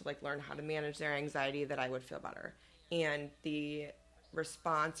path to learn how to manage their anxiety, that I would feel better. And the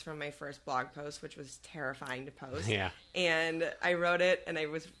response from my first blog post, which was terrifying to post. Yeah. And I wrote it, and I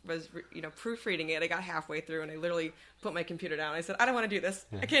was proofreading it. I got halfway through, and I literally put my computer down. I said, I don't want to do this.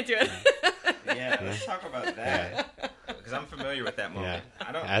 I can't do it. Yeah, let's talk about that. Because I'm familiar with that moment.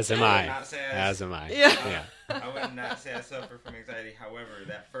 Yeah. As am I. Yeah. I would not say I suffer from anxiety. However,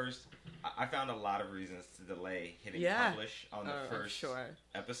 that first, I found a lot of reasons to delay hitting publish on the first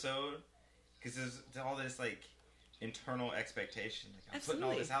episode. Because there's all this, internal expectation. I'm putting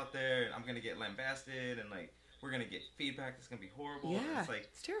all this out there, and I'm going to get lambasted, and, we're going to get feedback that's going to be horrible. Yeah,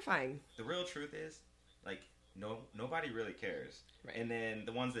 it's terrifying. The real truth is, nobody really cares. Right. And then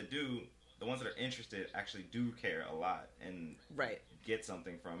the ones that do, the ones that are interested actually do care a lot and get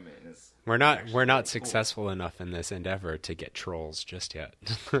something from it. And it's we're not successful enough in this endeavor to get trolls just yet.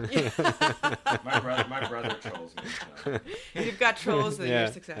 my brother trolls me. So. You've got trolls, then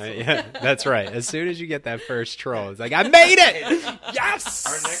you're successful. Yeah, that's right. As soon as you get that first troll, it's like, I made it! Yes!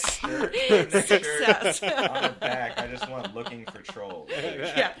 Our next shirt on the back, I just want looking for trolls.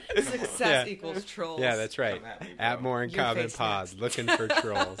 Yeah, success equals trolls. Yeah, that's right. At More in Common Pod, looking for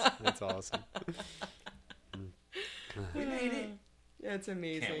trolls. That's awesome. We made it. Yeah, it's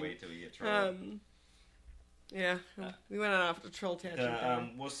amazing. Can't wait till we get trolled. We went off a troll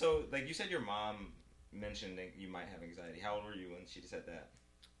tangent. Well, so you said your mom mentioned that you might have anxiety. How old were you when she said that?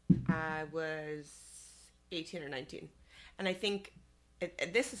 I was 18 or 19, and I think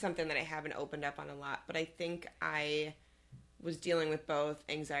this is something that I haven't opened up on a lot. But I think I was dealing with both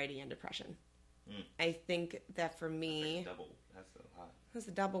anxiety and depression. I think that for me, that's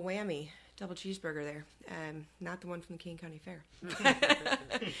a double whammy. Double cheeseburger there. Not the one from the King County Fair.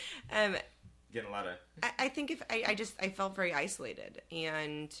 Getting a lot of... I think I felt very isolated,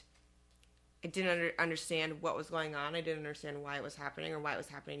 and I didn't understand what was going on. I didn't understand why it was happening, or why it was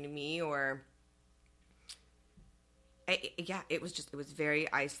happening to me, or... it was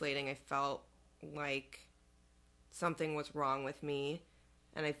very isolating. I felt like something was wrong with me,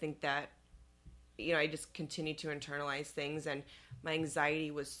 and I think that I just continued to internalize things, and my anxiety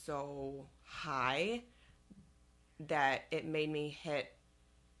was so high that it made me hit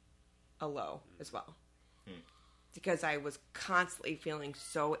a low as well. Because I was constantly feeling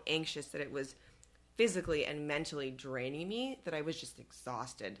so anxious that it was physically and mentally draining me, that I was just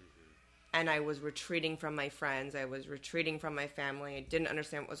exhausted. And I was retreating from my friends. I was retreating from my family. I didn't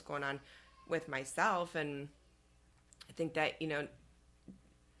understand what was going on with myself. And I think that,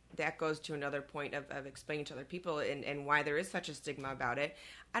 that goes to another point of explaining to other people and why there is such a stigma about it.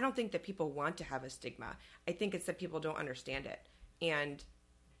 I don't think that people want to have a stigma. I think it's that people don't understand it. And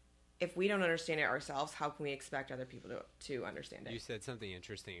if we don't understand it ourselves, how can we expect other people to understand it? You said something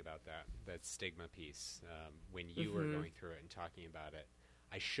interesting about that stigma piece when you were going through it and talking about it.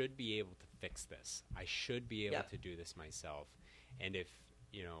 I should be able to fix this. I should be able to do this myself. And if,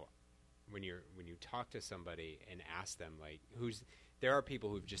 when you talk to somebody and ask them, there are people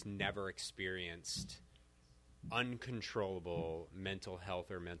who've just never experienced uncontrollable mental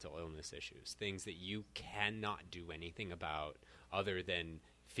health or mental illness issues, things that you cannot do anything about other than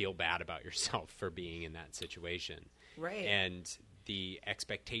feel bad about yourself for being in that situation. Right. And the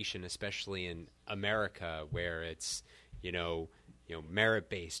expectation, especially in America, where it's,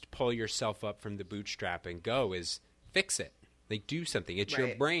 merit-based, pull yourself up from the bootstrap and go, is fix it. Like, do something. It's your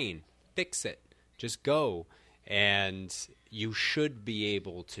Right. brain. Fix it. Just go. And you should be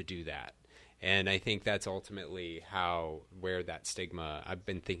able to do that. And I think that's ultimately where that stigma, I've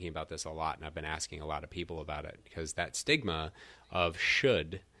been thinking about this a lot, and I've been asking a lot of people about it, because that stigma of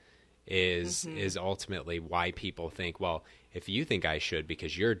should is ultimately why people think, well, if you think I should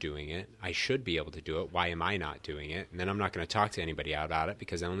because you're doing it, I should be able to do it. Why am I not doing it? And then I'm not going to talk to anybody about it,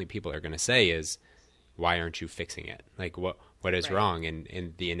 because the only people are going to say is, why aren't you fixing it? Like, what is Right. wrong?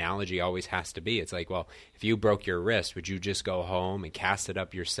 And the analogy always has to be, it's like, well, if you broke your wrist, would you just go home and cast it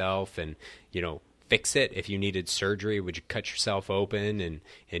up yourself and, fix it? If you needed surgery, would you cut yourself open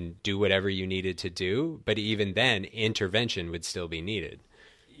and do whatever you needed to do? But even then, intervention would still be needed.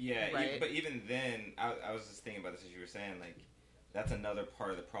 Yeah, Right. but even then, I was just thinking about this as you were saying, like, that's another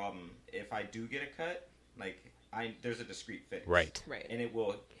part of the problem. If I do get a cut, like, there's a discrete fix. Right. Right. And it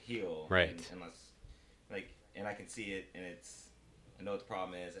will heal. Right. And I can see it, and I know what the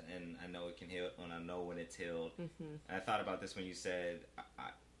problem is, and I know it can heal, and I know when it's healed. Mm-hmm. And I thought about this when you said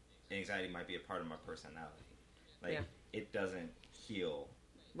anxiety might be a part of my personality. Like, Yeah. it doesn't heal.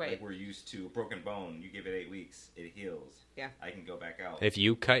 Right. Like, we're used to a broken bone. You give it 8 weeks, it heals. Yeah. I can go back out. If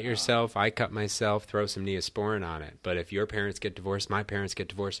you cut yourself, I cut myself, throw some Neosporin on it. But if your parents get divorced, my parents get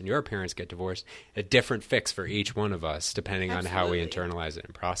divorced, and your parents get divorced, a different fix for each one of us, depending on how we Absolutely. internalize it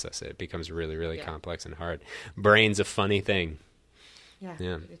and process it. It becomes really, really Yeah. complex and hard. Brain's a funny thing. Yeah.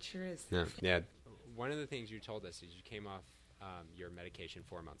 Yeah. It sure is. Yeah. One of the things you told us is you came off your medication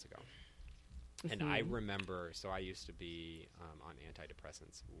 4 months ago. And I remember, so I used to be on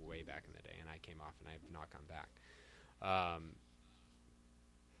antidepressants way back in the day, and I came off and I have not gone back.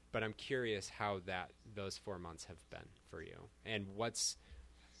 But I'm curious how those 4 months have been for you, and what's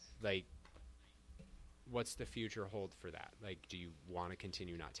the future hold for that? Like, do you want to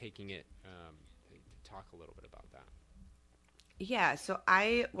continue not taking it? Talk a little bit about that. Yeah, so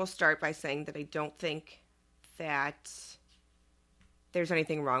I will start by saying that I don't think that there's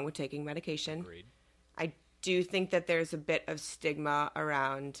anything wrong with taking medication. Agreed. I do think that there's a bit of stigma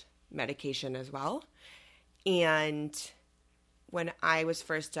around medication as well. And when I was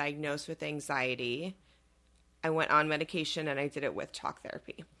first diagnosed with anxiety, I went on medication and I did it with talk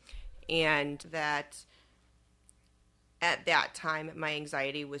therapy. And that at that time, my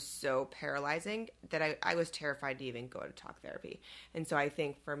anxiety was so paralyzing that I was terrified to even go to talk therapy. And so I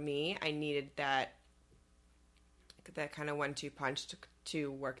think for me, I needed that kind of 1-2 punch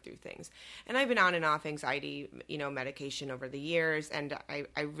to work through things. And I've been on and off anxiety, medication over the years. And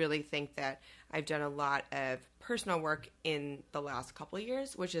I really think that I've done a lot of personal work in the last couple of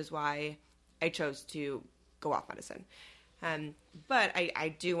years, which is why I chose to go off medicine. But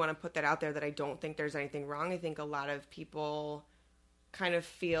I do want to put that out there that I don't think there's anything wrong. I think a lot of people kind of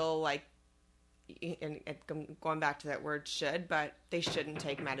feel like, and going back to that word should, but they shouldn't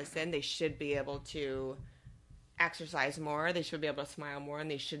take medicine. They should be able to exercise more. They should be able to smile more, and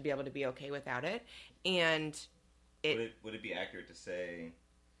they should be able to be okay without it. And would it be accurate to say,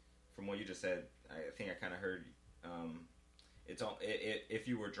 from what you just said, I think I kind of heard, if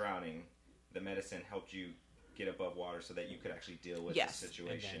you were drowning, the medicine helped you get above water so that you could actually deal with the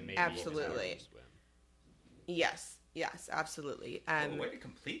situation. Absolutely. Yes, absolutely. Way to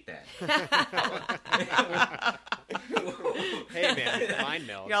complete that. Hey, man, mind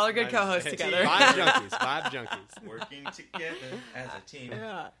meld. Y'all are good co-hosts together. Vibe junkies. Working together as a team.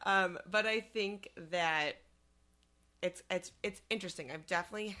 Yeah. But I think that it's interesting. I've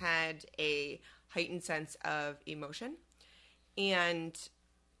definitely had a heightened sense of emotion, and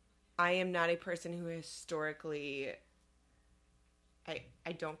I am not a person who historically,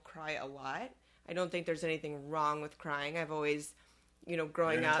 I don't cry a lot. I don't think there's anything wrong with crying. I've always,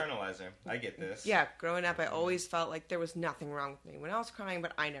 growing up. You're an internalizer. I get this. Yeah, growing up, I always felt like there was nothing wrong with me when I was crying,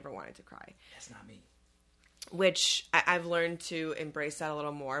 but I never wanted to cry. That's not me. Which I've learned to embrace that a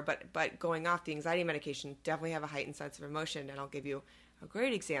little more. But going off the anxiety medication, definitely have a heightened sense of emotion. And I'll give you a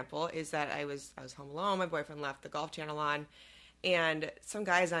great example is that I was home alone. My boyfriend left the Golf Channel on. And some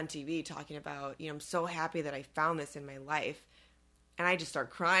guy's on TV talking about, I'm so happy that I found this in my life. And I just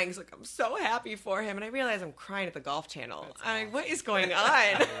start crying. It's like, I'm so happy for him. And I realize I'm crying at the Golf Channel. I'm like, what is going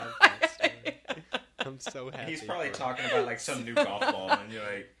on? I'm so happy. He's probably talking about like some new golf ball, and you're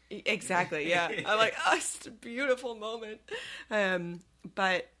like, exactly, yeah. I'm like, oh, it's a beautiful moment.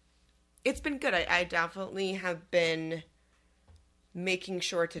 But it's been good. I definitely have been making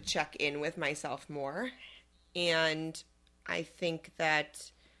sure to check in with myself more. And I think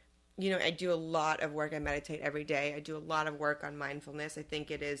that, I do a lot of work. I meditate every day. I do a lot of work on mindfulness. I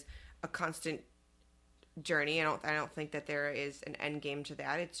think it is a constant journey. I don't think that there is an end game to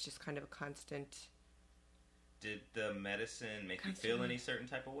that. It's just kind of a constant Did the medicine make you feel any certain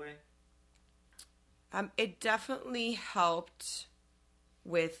type of way? It definitely helped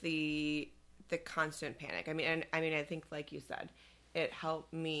with the constant panic. I mean, I think like you said, it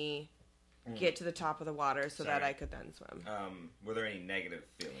helped me get to the top of the water so that I could then swim. Were there any negative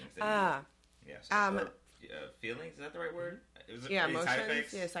feelings? Feelings, is that the right word? Emotions. Side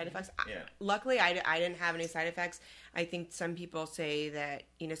effects? Yeah, side effects. Luckily, I didn't have any side effects. I think some people say that,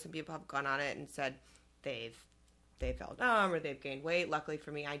 some people have gone on it and said they fell down or they've gained weight. Luckily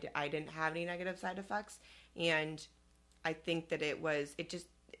for me, I didn't have any negative side effects. And I think that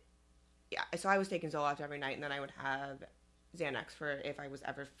so I was taking Zoloft every night, and then I would have Xanax for if I was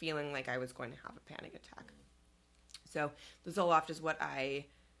ever feeling like I was going to have a panic attack. So the Zoloft is what I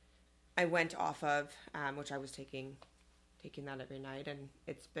went off of, which I was taking that every night, and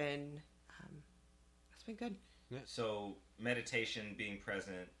it's been good. Yeah. So meditation, being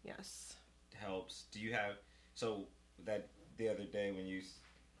present, yes, helps. Do you have that the other day when you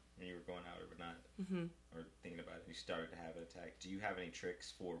were going out or whatnot, or thinking about it, you started to have an attack? Do you have any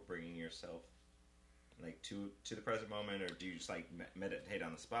tricks for bringing yourself like to the present moment, or do you just like meditate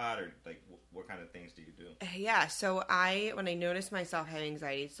on the spot, or like what kind of things do you do? Yeah, so when I notice myself having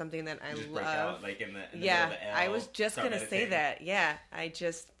anxiety, it's something that I love. Break out, like in the middle of the L, I was just gonna say that. Yeah, I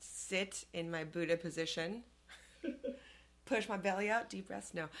just sit in my Buddha position, push my belly out, deep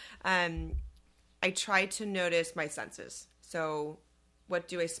breaths. No, I try to notice my senses. So, what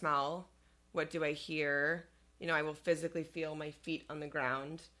do I smell? What do I hear? I will physically feel my feet on the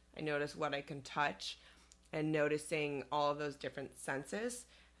ground. I notice what I can touch. And noticing all of those different senses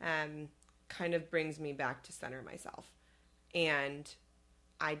kind of brings me back to center myself. And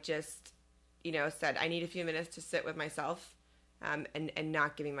I just, said I need a few minutes to sit with myself and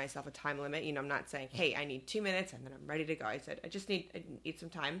not giving myself a time limit. I'm not saying, hey, I need 2 minutes and then I'm ready to go. I said, I need some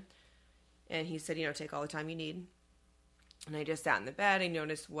time. And he said, take all the time you need. And I just sat in the bed. I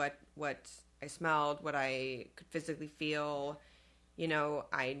noticed what I smelled, what I could physically feel.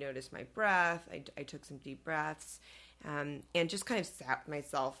 I noticed my breath. I took some deep breaths and just kind of sat with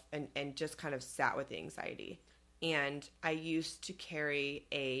myself and just kind of sat with the anxiety. And I used to carry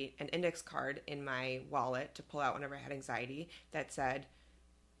an index card in my wallet to pull out whenever I had anxiety that said,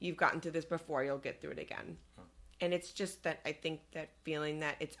 you've gotten through this before, you'll get through it again. Huh. And it's just that I think that feeling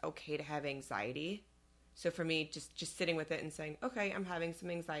that it's okay to have anxiety. So for me, just sitting with it and saying, okay, I'm having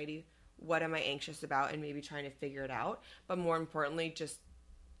some anxiety. What am I anxious about? And maybe trying to figure it out. But more importantly, just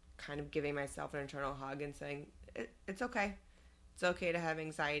kind of giving myself an internal hug and saying, it's okay. It's okay to have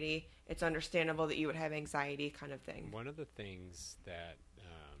anxiety. It's understandable that you would have anxiety, kind of thing. One of the things that,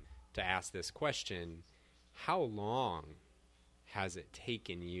 to ask this question, how long has it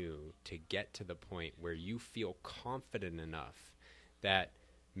taken you to get to the point where you feel confident enough that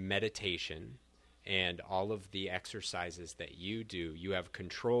meditation and all of the exercises that you do, you have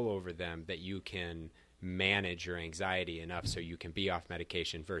control over them, that you can manage your anxiety enough so you can be off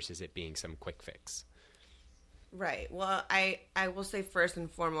medication versus it being some quick fix? Right. Well, I will say first and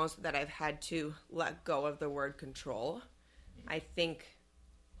foremost that I've had to let go of the word control. I think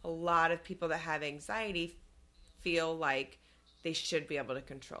a lot of people that have anxiety feel like they should be able to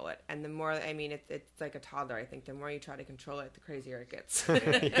control it. And the more, it's like a toddler. I think the more you try to control it, the crazier it gets.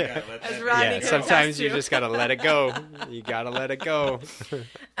 Sometimes you just got to let it go. You got to let it go.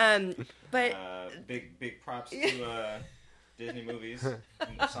 But big props to Disney movies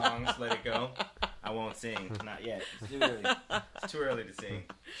and songs. Let It Go. I won't sing. Not yet. It's too early to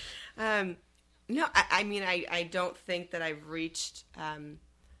sing. No, I don't think that I've reached,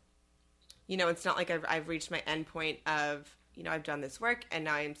 it's not like I've reached my end point of, I've done this work and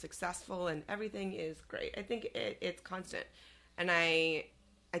now I'm successful and everything is great. I think it's constant. And I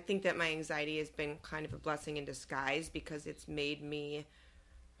think that my anxiety has been kind of a blessing in disguise because it's made me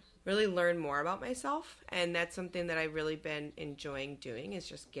really learn more about myself. And that's something that I've really been enjoying doing, is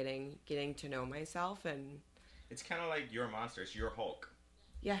just getting to know myself. And it's kind of like your monster. It's your Hulk.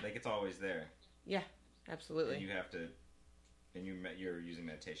 Yeah. Like it's always there. Yeah, absolutely. And you have to, and you're using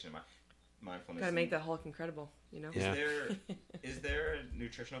meditation and mindfulness. Gotta make that Hulk incredible, Is there a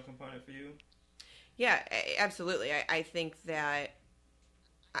nutritional component for you? Yeah, absolutely. I think that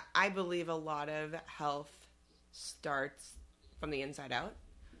I believe a lot of health starts from the inside out,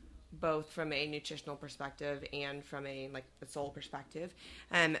 both from a nutritional perspective and from a the soul perspective.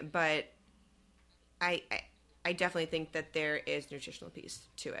 But I definitely think that there is nutritional piece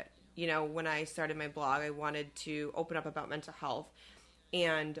to it. When I started my blog, I wanted to open up about mental health.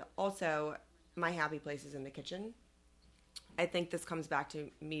 And also, my happy place is in the kitchen. I think this comes back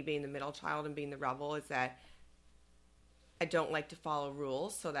to me being the middle child and being the rebel, is that I don't like to follow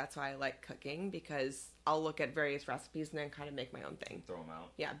rules, so that's why I like cooking, because I'll look at various recipes and then kind of make my own thing. Throw them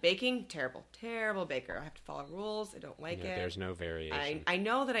out. Yeah, baking, terrible baker. I have to follow rules. I don't like it. There's no variation. I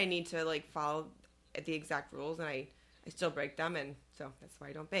know that I need to like follow the exact rules, and I still break them, and so that's why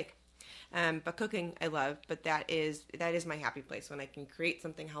I don't bake. But cooking, I love. But that is my happy place when I can create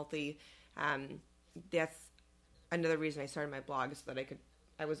something healthy. That's another reason I started my blog, so that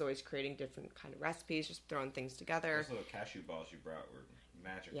I was always creating different kind of recipes, just throwing things together. Those little cashew balls you brought were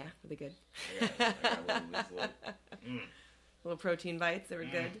magical. Yeah, really good. I got little protein bites, they were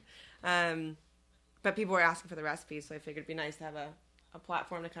good. But people were asking for the recipes, so I figured it'd be nice to have a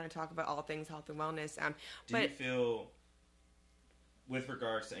platform to kind of talk about all things health and wellness. Do you feel, with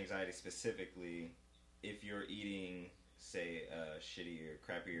regards to anxiety specifically, if you're eating, say, a shittier,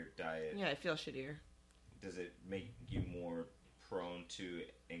 crappier diet... Yeah, I feel shittier. Does it make you more prone to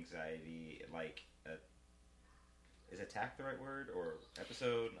anxiety, like, is attack the right word, or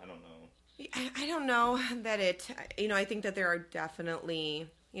episode? I don't know. I don't know that I think that there are definitely,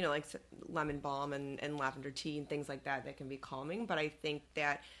 like lemon balm and lavender tea and things like that can be calming, but I think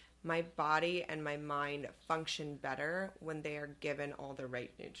that my body and my mind function better when they are given all the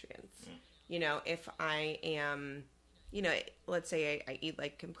right nutrients. If I am, let's say I eat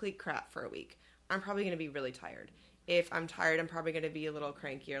like complete crap for a week, I'm probably going to be really tired. If I'm tired, I'm probably going to be a little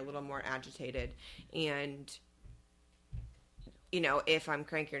crankier, a little more agitated. And, if I'm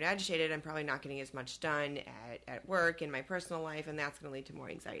crankier and agitated, I'm probably not getting as much done at work, in my personal life, and that's going to lead to more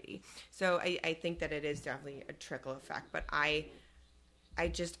anxiety. So I think that it is definitely a trickle effect. But I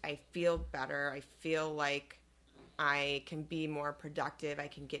feel better. I feel like I can be more productive. I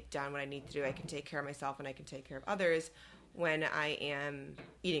can get done what I need to do. I can take care of myself, and I can take care of others when I am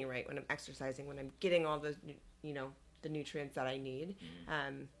eating right, when I'm exercising, when I'm getting all the, the nutrients that I need.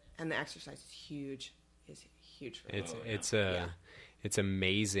 And the exercise is huge for me. It's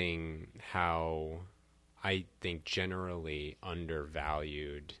amazing how I think generally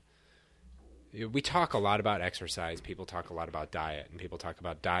undervalued. We talk a lot about exercise. People talk a lot about diet, and people talk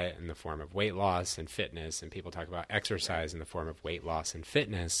about diet in the form of weight loss and fitness, and people talk about exercise in the form of weight loss and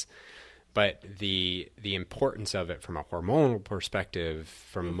fitness. But the importance of it from a hormonal perspective,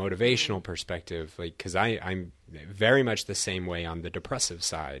 from a motivational perspective, like, because I'm very much the same way on the depressive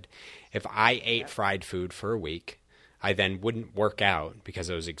side. If I ate fried food for a week, I then wouldn't work out because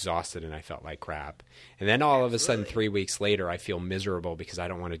I was exhausted and I felt like crap. And then all of a sudden, 3 weeks later, I feel miserable because I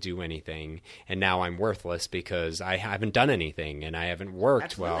don't want to do anything. And now I'm worthless because I haven't done anything and I haven't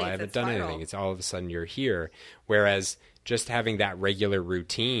worked well. I haven't done anything. It's all of a sudden you're here. Whereas just having that regular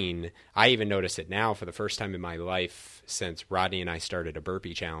routine, I even notice it now for the first time in my life since Rodney and I started a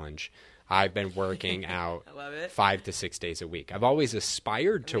burpee challenge. I've been working out 5 to 6 days a week. I've always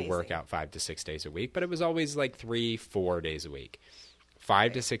aspired to work out 5 to 6 days a week, but it was always like 3-4 days a week.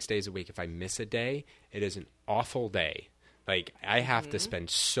 5 to 6 days a week. If I miss a day, it is an awful day. Like, I have to spend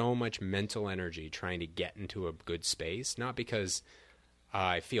so much mental energy trying to get into a good space, not because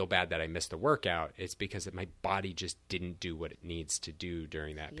I feel bad that I missed a workout. It's because my body just didn't do what it needs to do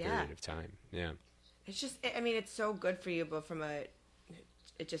during that period of time. Yeah. It's just, it's so good for you, but from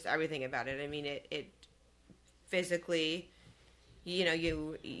it's just everything about it. I mean, it physically,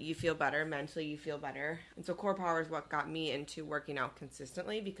 you feel better. Mentally, you feel better. And so Core Power is what got me into working out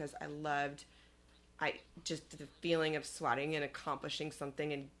consistently, because I loved just the feeling of sweating and accomplishing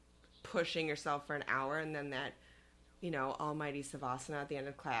something and pushing yourself for an hour, and then that, almighty Savasana at the end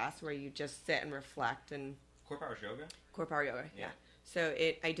of class where you just sit and reflect. And Core Power yoga? Core Power yoga, yeah. So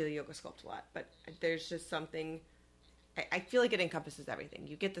I do the yoga sculpt a lot, but there's just something, I feel like it encompasses everything.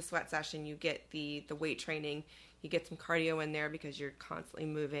 You get the sweat session, you get the weight training, you get some cardio in there because you're constantly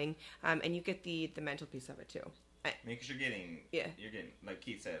moving, and you get the mental piece of it too. Because you're getting, like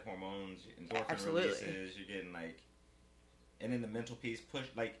Keith said, hormones, endorphin releases, you're getting and then the mental piece push,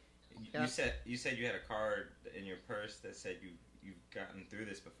 you said you had a card in your purse that said you've gotten through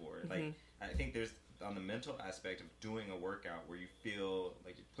this before. Like, I think there's, on the mental aspect of doing a workout where you feel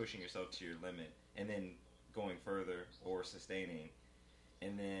like you're pushing yourself to your limit and then going further or sustaining.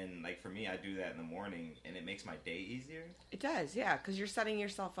 And then, for me, I do that in the morning, and it makes my day easier. It does, yeah, because you're setting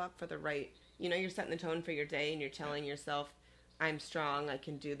yourself up for the right, you're setting the tone for your day, and you're telling yourself, I'm strong, I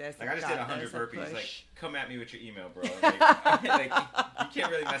can do this. I just did 100 burpees. Come at me with your email, bro. You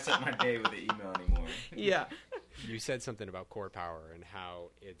can't really mess up my day with the email anymore. Yeah. You said something about Core Power and how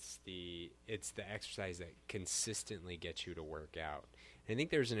it's the exercise that consistently gets you to work out. And I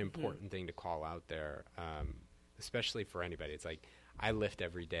think there's an important thing to call out there, especially for anybody. It's like, I lift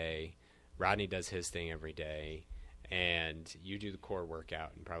every day. Rodney does his thing every day. And you do the core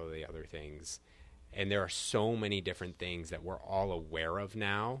workout and probably other things. And there are so many different things that we're all aware of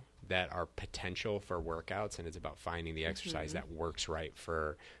now that are potential for workouts, and it's about finding the exercise that works right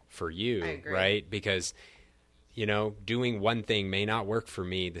for you, right? Because, you know, doing one thing may not work for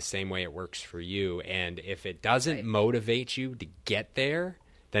me the same way it works for you, and if it doesn't motivate you to get there,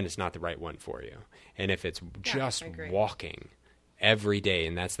 then it's not the right one for you. And if it's just walking every day,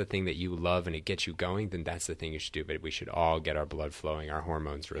 and that's the thing that you love and it gets you going, then that's the thing you should do. But we should all get our blood flowing, our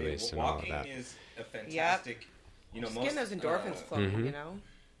hormones released, and all of that. Walking is a fantastic, you know, just getting those endorphins flowing, you know.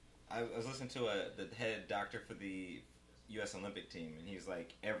 I was listening to the head doctor for the U.S. Olympic team, and he's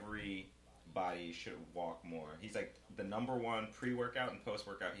like, everybody should walk more. He's like, the number one pre-workout and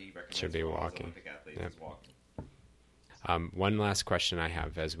post-workout he recommends should be walking. Olympic athletes is walking. One last question I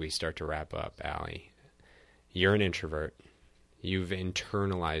have as we start to wrap up, Allie. You're an introvert. You've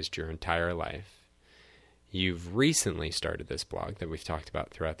internalized your entire life. You've recently started this blog that we've talked about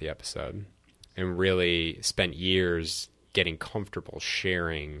throughout the episode and really spent years getting comfortable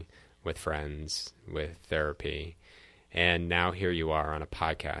sharing with friends, with therapy. And now here you are on a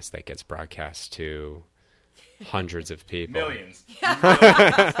podcast that gets broadcast to hundreds of people. Millions. Millions.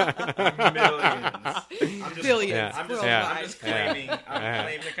 Billions. I'm just claiming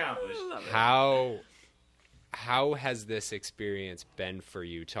accomplished. How has this experience been for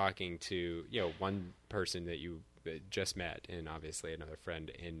you, talking to, you know, one person that you just met and obviously another friend,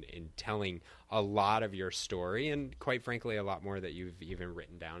 in telling a lot of your story and quite frankly a lot more that you've even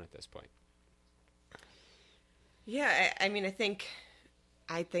written down at this point? Yeah, I mean, I think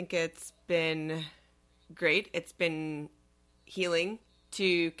it's been great. It's been healing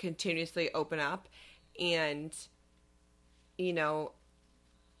to continuously open up, and you know,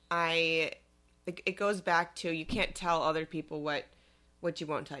 it goes back to, you can't tell other people what you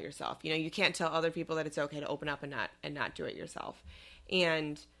won't tell yourself. You know, you can't tell other people that it's okay to open up and not do it yourself.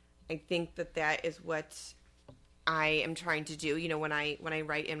 And I think that is what I am trying to do. You know, when I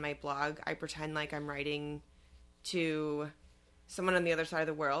write in my blog, I pretend like I'm writing to someone on the other side of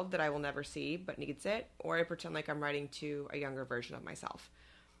the world that I will never see but needs it, or I pretend like I'm writing to a younger version of myself.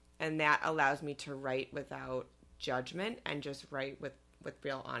 And that allows me to write without judgment and just write with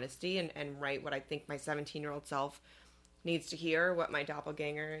real honesty and write what I think my 17-year-old self needs to hear, what my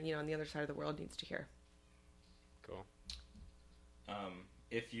doppelganger, you know, on the other side of the world needs to hear. Cool.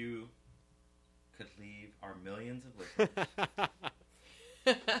 If you could leave our millions of listeners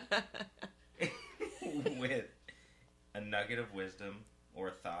with a nugget of wisdom or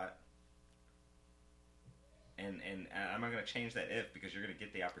a thought, and I'm not going to change that if, because you're going to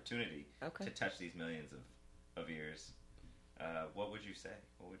get the opportunity to touch these millions of ears, what would you say?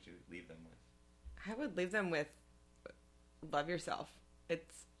 What would you leave them with? I would leave them with, love yourself.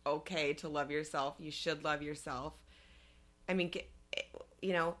 It's okay to love yourself. You should love yourself. I mean,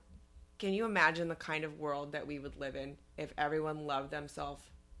 you know, can you imagine the kind of world that we would live in if everyone loved themselves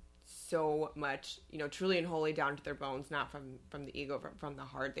so much, you know, truly and wholly down to their bones, not from the ego, from the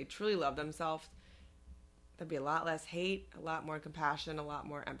heart. They truly love themselves. There'd be a lot less hate, a lot more compassion, a lot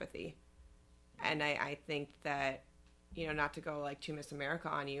more empathy. And I think that, you know, not to go like to Miss America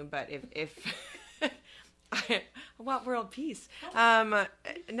on you, but if I want world peace. No,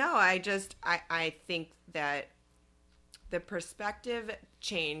 I think that the perspective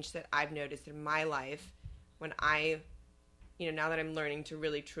change that I've noticed in my life when I, you know, now that I'm learning to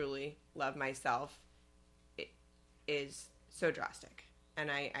really truly love myself, it is so drastic.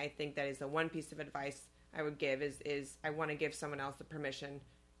 And I think that is the one piece of advice I would give is I want to give someone else the permission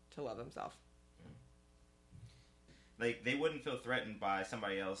to love themselves. Like, they wouldn't feel threatened by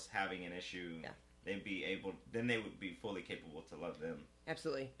somebody else having an issue. Yeah. They would be fully capable to love them.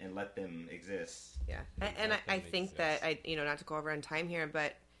 Absolutely. And let them exist. Yeah. And I think that, you know, not to go over on time here,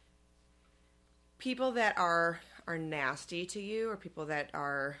 but people that are nasty to you, or people that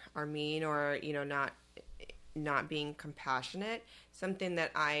are mean, or, you know, not being compassionate, something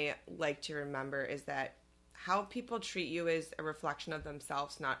that I like to remember is that how people treat you is a reflection of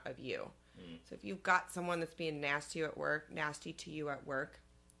themselves, not of you. So if you've got someone that's being nasty to you at work,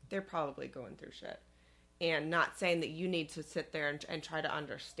 they're probably going through shit. And not saying that you need to sit there and try to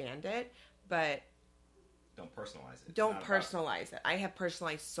understand it, but don't personalize it. Don't personalize it. I have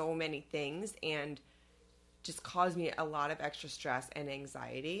personalized so many things and just caused me a lot of extra stress and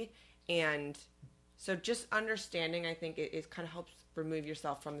anxiety. And so just understanding, I think, it kind of helps remove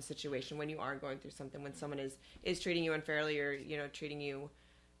yourself from the situation when you are going through something, when someone is treating you unfairly or, you know, treating you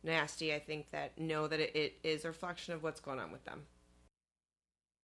nasty. I think that know that it is a reflection of what's going on with them.